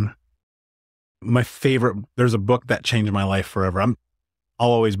doesn't happen. My favorite, there's a book that changed my life forever. I'll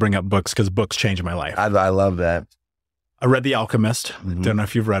always bring up books because books change my life. I love that. I read The Alchemist. Don't know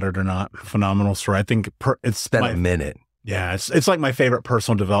if you've read it or not. Phenomenal story. I think it's been a minute. Yeah, it's like my favorite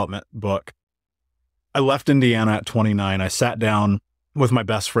personal development book. I left Indiana at 29. I sat down with my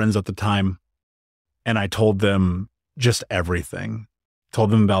best friends at the time, and I told them just everything. Told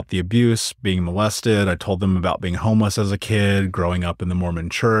them about the abuse, being molested. I told them about being homeless as a kid, growing up in the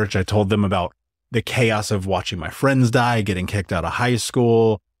Mormon church. I told them about the chaos of watching my friends die, getting kicked out of high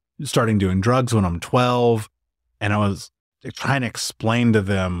school, starting doing drugs when I'm 12. And I was trying to explain to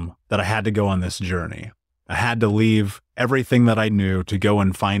them that I had to go on this journey. I had to leave everything that I knew to go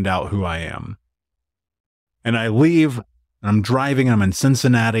and find out who I am. And I leave, and I'm driving, I'm in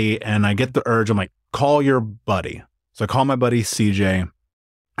Cincinnati, and I get the urge, I'm like, call your buddy. So I call my buddy CJ.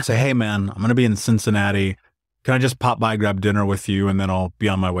 I say, hey man, I'm going to be in Cincinnati. Can I just pop by, grab dinner with you, and then I'll be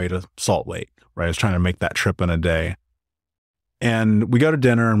on my way to Salt Lake, right? I was trying to make that trip in a day. And we go to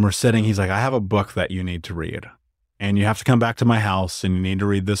dinner, and we're sitting. He's like, I have a book that you need to read. And you have to come back to my house, and you need to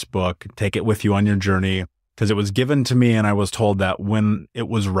read this book, take it with you on your journey, because it was given to me, and I was told that when it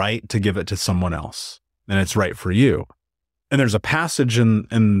was right to give it to someone else, then it's right for you. And there's a passage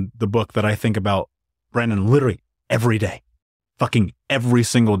in the book that I think about, Brandon, literally every day, fucking every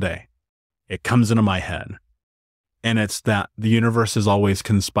single day. It comes into my head. And it's that the universe is always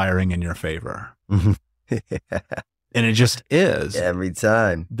conspiring in your favor. And it just is. Every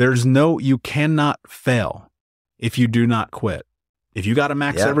time. You cannot fail if you do not quit. If you got to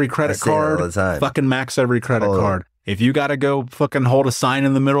max every credit card, fucking max every credit card. If you got to go fucking hold a sign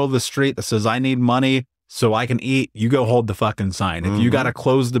in the middle of the street that says, I need money so I can eat, you go hold the fucking sign. If you got to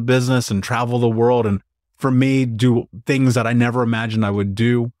close the business and travel the world and, for me, do things that I never imagined I would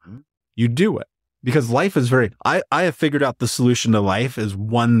do, you do it. Because life is I have figured out the solution to life is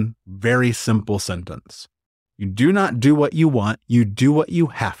one very simple sentence. You do not do what you want, you do what you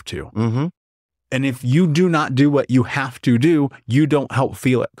have to. And if you do not do what you have to do, you don't help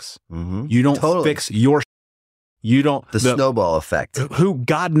Felix. You don't fix your you don't the snowball effect. Who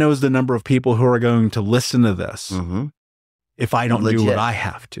God knows the number of people who are going to listen to this if I don't do what I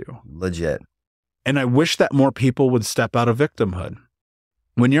have to. Legit. And I wish that more people would step out of victimhood.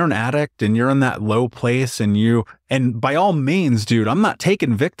 When you're an addict and you're in that low place and by all means, dude, I'm not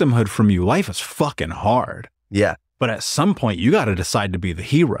taking victimhood from you. Life is fucking hard. Yeah. But at some point you got to decide to be the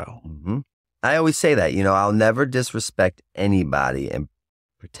hero. I always say that, I'll never disrespect anybody and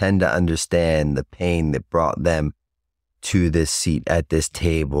pretend to understand the pain that brought them to this seat at this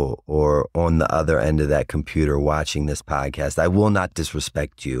table or on the other end of that computer watching this podcast. I will not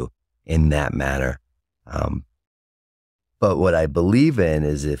disrespect you in that manner. But what I believe in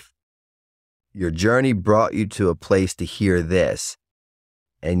is if your journey brought you to a place to hear this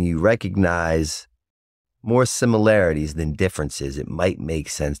and you recognize more similarities than differences, it might make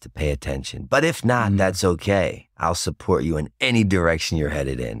sense to pay attention. But if not, that's okay. I'll support you in any direction you're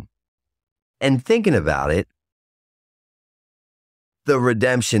headed in. And thinking about it, the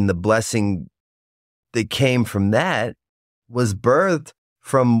redemption, the blessing that came from that was birthed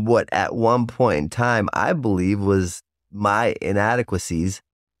from what at one point in time I believe was my inadequacies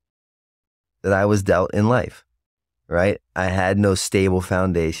that I was dealt in life. right? I had no stable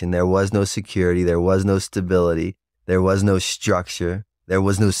foundation. There was no security. There was no stability. There was no structure. There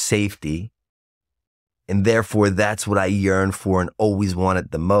was no safety. And therefore, that's what I yearned for and always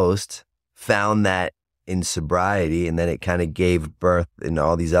wanted the most. Found that in sobriety, and then it kind of gave birth in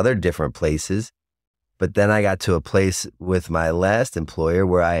all these other different places. But then I got to a place with my last employer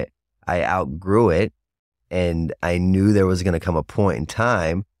where I outgrew it, and I knew there was going to come a point in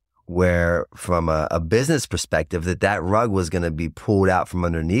time where, from a business perspective, that rug was going to be pulled out from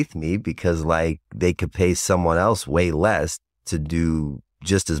underneath me, because like they could pay someone else way less to do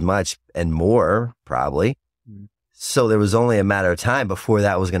just as much and more, probably. So there was only a matter of time before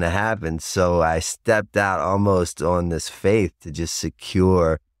that was going to happen. So I stepped out almost on this faith to just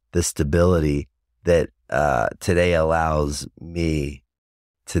secure the stability that today allows me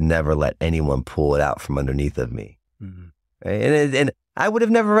to never let anyone pull it out from underneath of me. Mm-hmm. Right? And I would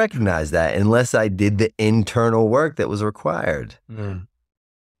have never recognized that unless I did the internal work that was required. Mm.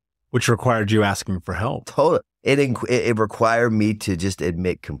 Which required you asking for help. Totally. It required me to just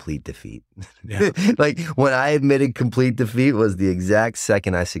admit complete defeat. Yeah. Like when I admitted complete defeat was the exact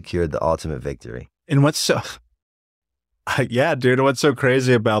second I secured the ultimate victory. And what's so, yeah, dude, what's so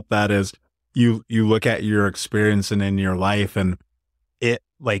crazy about that is you look at your experience and in your life, and it,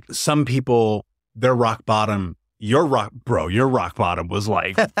 like, some people, their rock bottom, your rock bottom was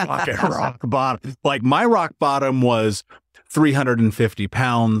like fucking rock bottom. Like my rock bottom was 350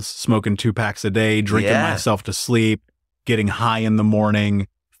 pounds, smoking 2 packs a day, drinking myself to sleep, getting high in the morning,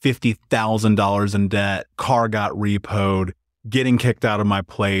 $50,000 in debt, car got repoed, getting kicked out of my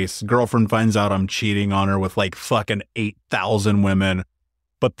place. Girlfriend finds out I'm cheating on her with like fucking 8,000 women.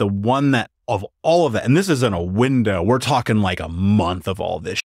 But the one that, of all of that, and this isn't a window, we're talking like a month of all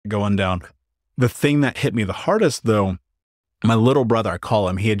this shit going down. The thing that hit me the hardest, though, my little brother, I call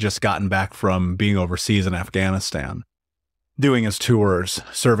him, he had just gotten back from being overseas in Afghanistan, doing his tours,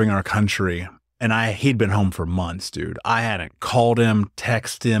 serving our country. And he'd been home for months, dude. I hadn't called him,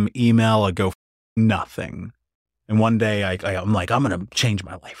 text him, email, nothing. And one day I'm like, I'm going to change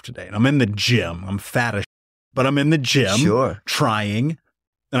my life today. And I'm in the gym. I'm fat as shit, but I'm in the gym trying.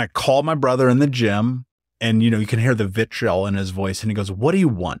 And I called my brother in the gym, and, you can hear the vitriol in his voice. And he goes, "What do you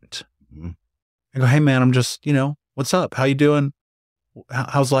want?" Mm-hmm. I go, "Hey man, I'm just, what's up? How you doing?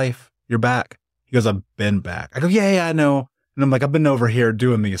 How's life? You're back." He goes, "I've been back." I go, yeah, I know. And I'm like, "I've been over here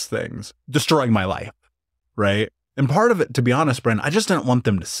doing these things, destroying my life." Right. And part of it, to be honest, Brandon, I just didn't want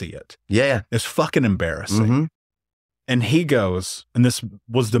them to see it. Yeah. It's fucking embarrassing. Mm-hmm. And he goes, and this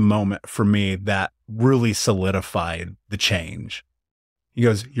was the moment for me that really solidified the change. He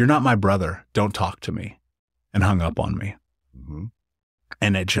goes, "You're not my brother. Don't talk to me," and hung up on me. Mm-hmm.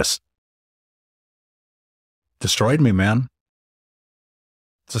 And it just destroyed me, man.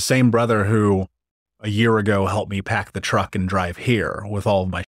 It's the same brother who a year ago helped me pack the truck and drive here with all of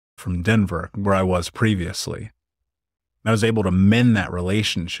my from Denver, where I was previously. And I was able to mend that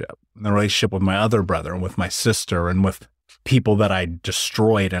relationship, and the relationship with my other brother and with my sister and with people that I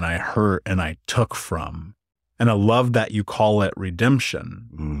destroyed and I hurt and I took from. And I love that you call it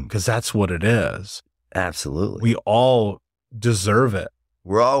redemption, because that's what it is. Absolutely. We all deserve it.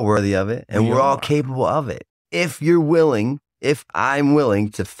 We're all worthy of it, and we're all capable of it. If I'm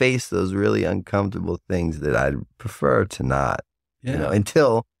willing to face those really uncomfortable things that I'd prefer to not,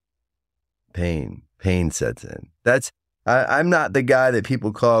 until pain sets in. I'm not the guy that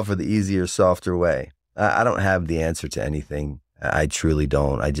people call for the easier, softer way. I don't have the answer to anything. I truly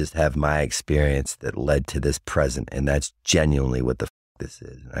don't. I just have my experience that led to this present, and that's genuinely what this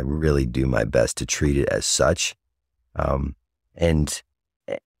is. I really do my best to treat it as such.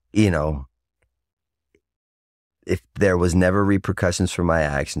 If there was never repercussions for my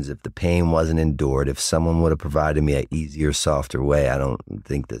actions, if the pain wasn't endured, if someone would have provided me an easier, softer way, I don't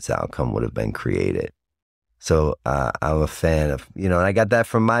think this outcome would have been created. So I'm a fan of, and I got that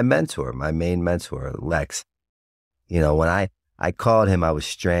from my mentor, my main mentor, Lex. When I called him, I was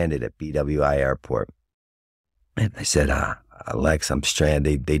stranded at BWI Airport. And I said, Lex, I'm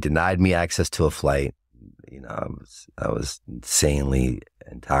stranded. They denied me access to a flight. I was insanely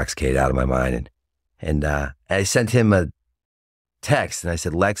intoxicated out of my mind. And I sent him a text, and I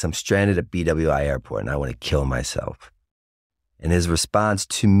said, "Lex, I'm stranded at BWI Airport, and I want to kill myself." And his response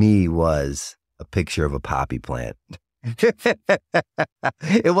to me was a picture of a poppy plant.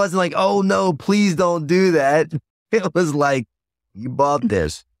 It wasn't like, "Oh no, please don't do that." It was like, "You bought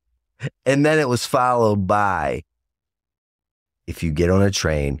this." And then it was followed by, "If you get on a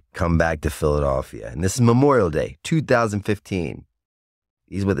train, come back to Philadelphia." And this is Memorial Day, 2015.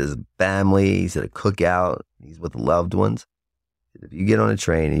 He's with his family. He's at a cookout. He's with loved ones. If you get on a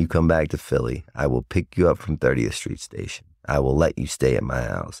train and you come back to Philly, I will pick you up from 30th Street Station. I will let you stay at my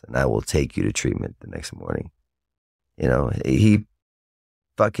house, and I will take you to treatment the next morning. You know, he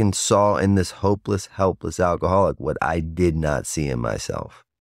fucking saw in this hopeless, helpless alcoholic what I did not see in myself.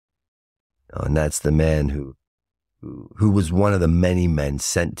 You know, and that's the man who was one of the many men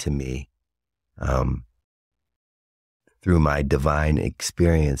sent to me through my divine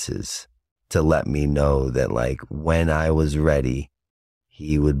experiences to let me know that, like, when I was ready,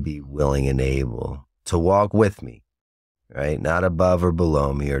 he would be willing and able to walk with me, right? Not above or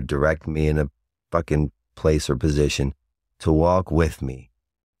below me or direct me in a fucking place or position, to walk with me,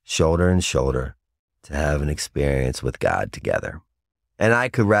 shoulder and shoulder, to have an experience with God together. And I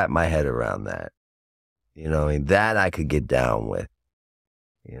could wrap my head around that. You know, I mean, that I could get down with.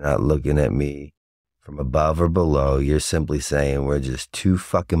 You're not looking at me from above or below. You're simply saying we're just two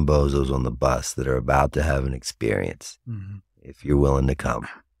fucking bozos on the bus that are about to have an experience. Mm-hmm. If you're willing to come.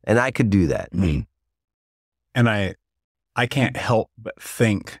 And I could do that. Mm-hmm. And I can't help but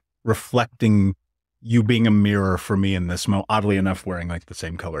think, reflecting you being a mirror for me in this moment, oddly enough, wearing like the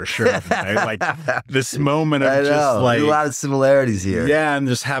same color shirt, right? Like this moment of just like, there's a lot of similarities here. Yeah. And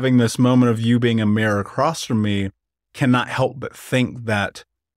just having this moment of you being a mirror across from me, cannot help but think that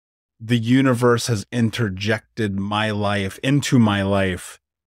the universe has interjected into my life,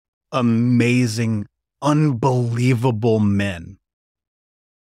 amazing, unbelievable men,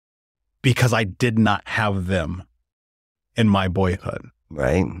 because I did not have them in my boyhood.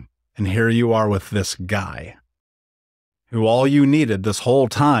 Right. And here you are with this guy who all you needed this whole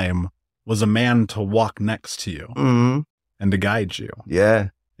time was a man to walk next to you and to guide you. Yeah.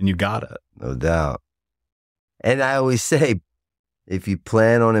 And you got it. No doubt. And I always say, if you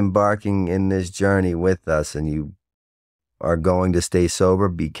plan on embarking in this journey with us and you are going to stay sober,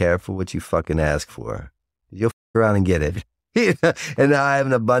 be careful what you fucking ask for. You'll f around and get it. And now I have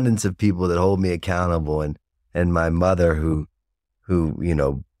an abundance of people that hold me accountable, and my mother who, you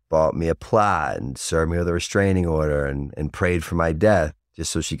know, bought me a plot and served me with a restraining order and prayed for my death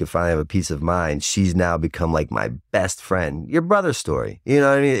just so she could finally have a peace of mind. She's now become like my best friend. Your brother's story. You know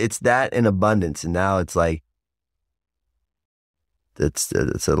what I mean? It's that in abundance. And now it's like, it's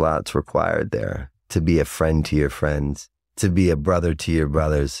a lot's required there to be a friend to your friends, to be a brother to your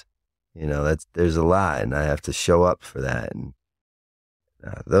brothers. You know, there's a lot, and I have to show up for that. And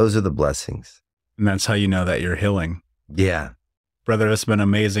those are the blessings. And that's how you know that you're healing. Yeah. Brother, it's been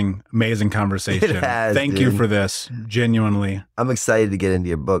amazing, amazing conversation. It has, Thank dude. you for this. Genuinely. I'm excited to get into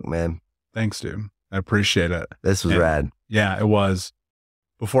your book, man. Thanks, dude. I appreciate it. This was rad. Yeah, it was.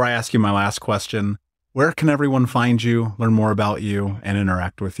 Before I ask you my last question, where can everyone find you, learn more about you, and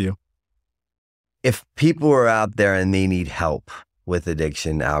interact with you? If people are out there and they need help with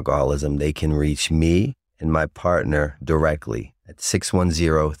addiction, alcoholism, they can reach me and my partner directly at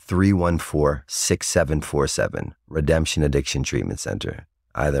 610-314-6747, Redemption Addiction Treatment Center.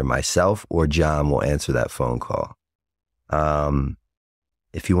 Either myself or John will answer that phone call.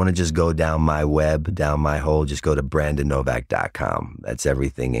 If you want to just go down my web, down my hole, just go to brandonnovak.com. That's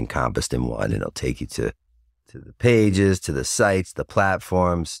everything encompassed in one. It'll take you to the pages, to the sites, the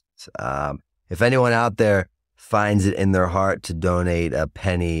platforms. If anyone out there finds it in their heart to donate a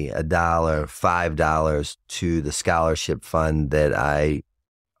penny, $1, $5 to the scholarship fund that I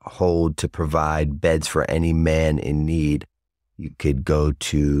hold to provide beds for any man in need, you could go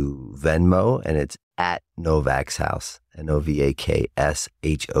to Venmo, and it's at Novak's House, NOVAKSHOUSE,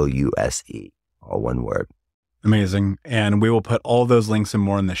 all one word. Amazing. And we will put all those links and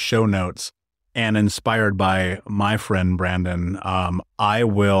more in the show notes. And inspired by my friend Brandon,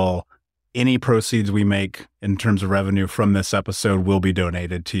 any proceeds we make in terms of revenue from this episode will be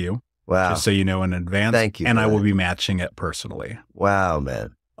donated to you. Wow. Just so you know in advance. Thank you. And man. I will be matching it personally. Wow,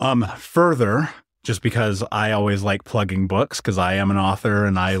 man. Further, just because I always like plugging books, because I am an author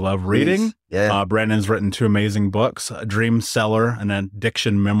and I love reading. Yeah. Brandon's written 2 amazing books, A Dream Seller, an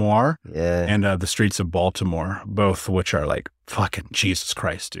addiction memoir, and The Streets of Baltimore, both which are like, fucking Jesus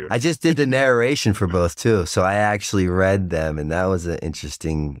Christ, dude. I just did the narration for both too. So I actually read them, and that was an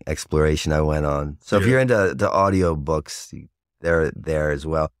interesting exploration I went on. So if you're into the audio books, they're there as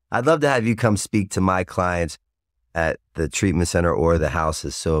well. I'd love to have you come speak to my clients at the treatment center or the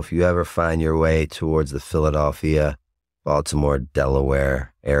houses. So if you ever find your way towards the Philadelphia, Baltimore,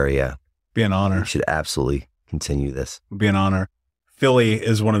 Delaware area, be an honor. You should absolutely continue this. Be an honor. Philly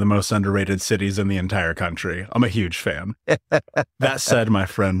is one of the most underrated cities in the entire country. I'm a huge fan. That said, my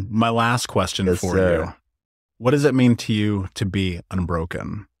friend, my last question for you. What does it mean to you to be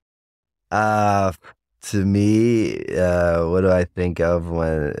unbroken? To me, what do I think of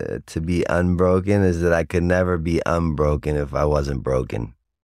when to be unbroken is that I could never be unbroken if I wasn't broken.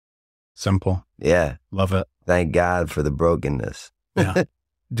 Simple. Yeah. Love it. Thank God for the brokenness. Yeah.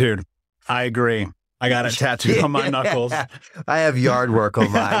 Dude, I agree. I got it tattooed on my knuckles. I have yard work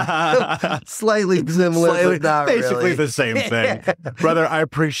on mine. Slightly similar, but not basically really. the same thing. Brother, I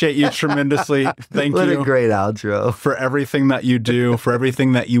appreciate you tremendously. Thank What you. a great outro. For everything that you do, for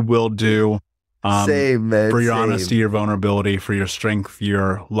everything that you will do. Same, man. For your same. honesty, your vulnerability, for your strength,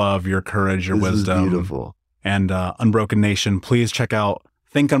 your love, your courage, your This wisdom. is beautiful. And Unbroken Nation, please check out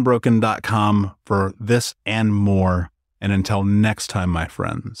thinkunbroken.com for this and more. And until next time, my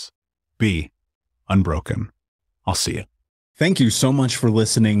friends, be unbroken. I'll see you. Thank you so much for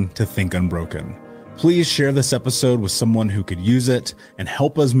listening to Think Unbroken. Please share this episode with someone who could use it and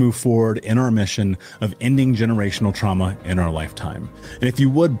help us move forward in our mission of ending generational trauma in our lifetime. And if you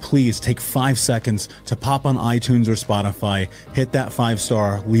would, please take 5 seconds to pop on iTunes or Spotify, hit that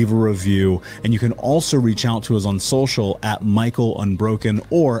 5-star, leave a review, and you can also reach out to us on social at Michael Unbroken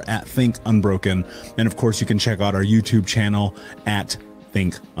or at Think Unbroken. And of course, you can check out our YouTube channel at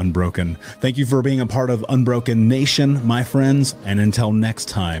Think Unbroken. Thank you for being a part of Unbroken Nation, my friends, and until next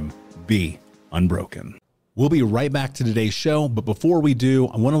time, be unbroken. We'll be right back to today's show, but before we do,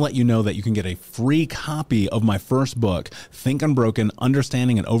 I want to let you know that you can get a free copy of my first book, Think Unbroken,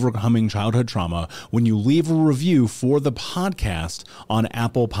 Understanding and Overcoming Childhood Trauma, when you leave a review for the podcast on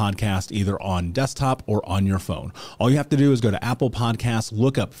Apple Podcast, either on desktop or on your phone. All you have to do is go to Apple Podcasts,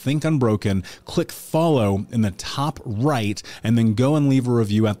 look up Think Unbroken, click follow in the top right, and then go and leave a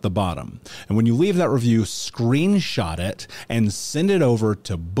review at the bottom. And when you leave that review, screenshot it and send it over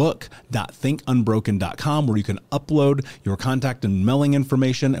to book.thinkunbroken.com, where you can upload your contact and mailing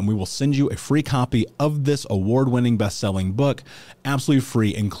information, and we will send you a free copy of this award-winning best-selling book, absolutely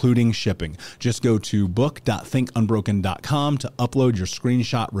free, including shipping. Just go to book.thinkunbroken.com to upload your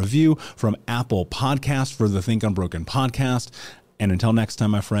screenshot review from Apple Podcasts for the Think Unbroken podcast. And until next time,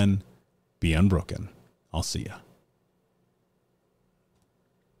 my friend, be unbroken. I'll see you.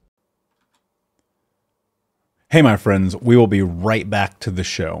 Hey, my friends, we will be right back to the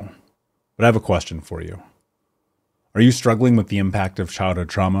show, but I have a question for you. Are you struggling with the impact of childhood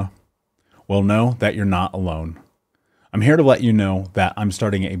trauma? Well, know that you're not alone. I'm here to let you know that I'm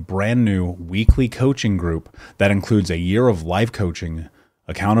starting a brand new weekly coaching group that includes a year of live coaching,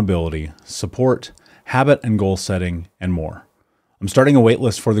 accountability, support, habit and goal setting, and more. I'm starting a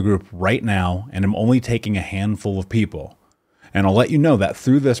waitlist for the group right now, and I'm only taking a handful of people. And I'll let you know that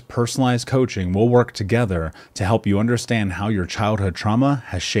through this personalized coaching, we'll work together to help you understand how your childhood trauma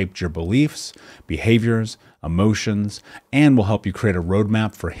has shaped your beliefs, behaviors, emotions, and will help you create a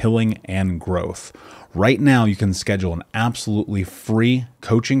roadmap for healing and growth. Right now, you can schedule an absolutely free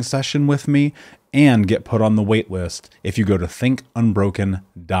coaching session with me and get put on the wait list if you go to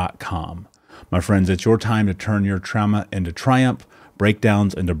thinkunbroken.com. My friends, it's your time to turn your trauma into triumph,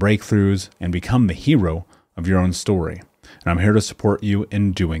 breakdowns into breakthroughs, and become the hero of your own story. And I'm here to support you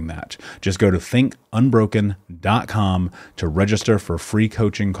in doing that. Just go to thinkunbroken.com to register for a free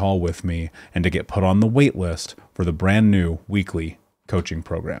coaching call with me and to get put on the wait list for the brand new weekly coaching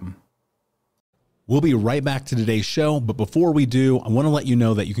program. We'll be right back to today's show, but before we do, I want to let you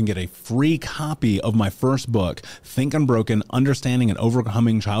know that you can get a free copy of my first book, Think Unbroken, Understanding and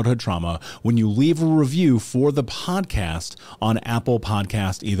Overcoming Childhood Trauma, when you leave a review for the podcast on Apple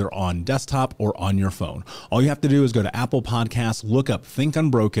Podcast, either on desktop or on your phone. All you have to do is go to Apple Podcasts, look up Think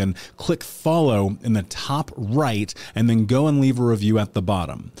Unbroken, click follow in the top right, and then go and leave a review at the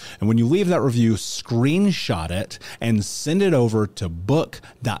bottom. And when you leave that review, screenshot it and send it over to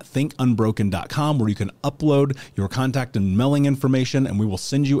book.thinkunbroken.com, where you can upload your contact and mailing information, and we will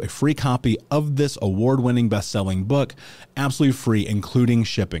send you a free copy of this award-winning best-selling book, absolutely free, including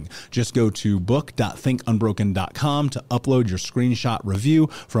shipping. Just go to book.thinkunbroken.com to upload your screenshot review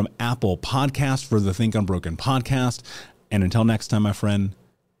from Apple Podcasts for the Think Unbroken podcast. And until next time, my friend,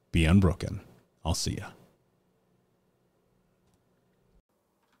 be unbroken. I'll see you.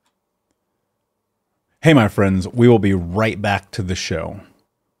 Hey, my friends, we will be right back to the show,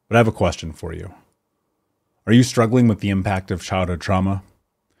 but I have a question for you. Are you struggling with the impact of childhood trauma?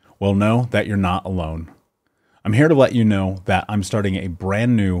 Well, know that you're not alone. I'm here to let you know that I'm starting a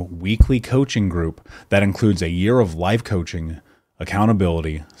brand new weekly coaching group that includes a year of live coaching,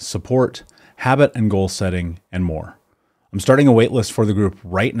 accountability, support, habit and goal setting, and more. I'm starting a waitlist for the group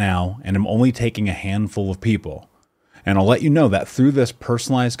right now, and I'm only taking a handful of people. And I'll let you know that through this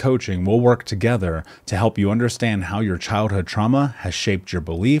personalized coaching, we'll work together to help you understand how your childhood trauma has shaped your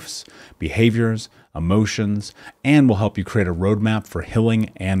beliefs, behaviors, emotions, and will help you create a roadmap for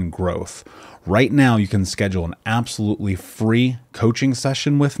healing and growth. Right now, you can schedule an absolutely free coaching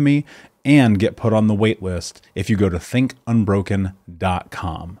session with me and get put on the wait list if you go to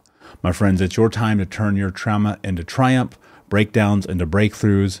thinkunbroken.com. My friends, it's your time to turn your trauma into triumph, breakdowns into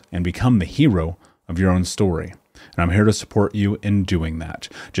breakthroughs, and become the hero of your own story. And I'm here to support you in doing that.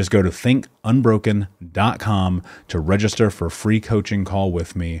 Just go to thinkunbroken.com to register for a free coaching call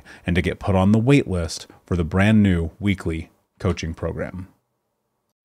with me and to get put on the wait list for the brand new weekly coaching program.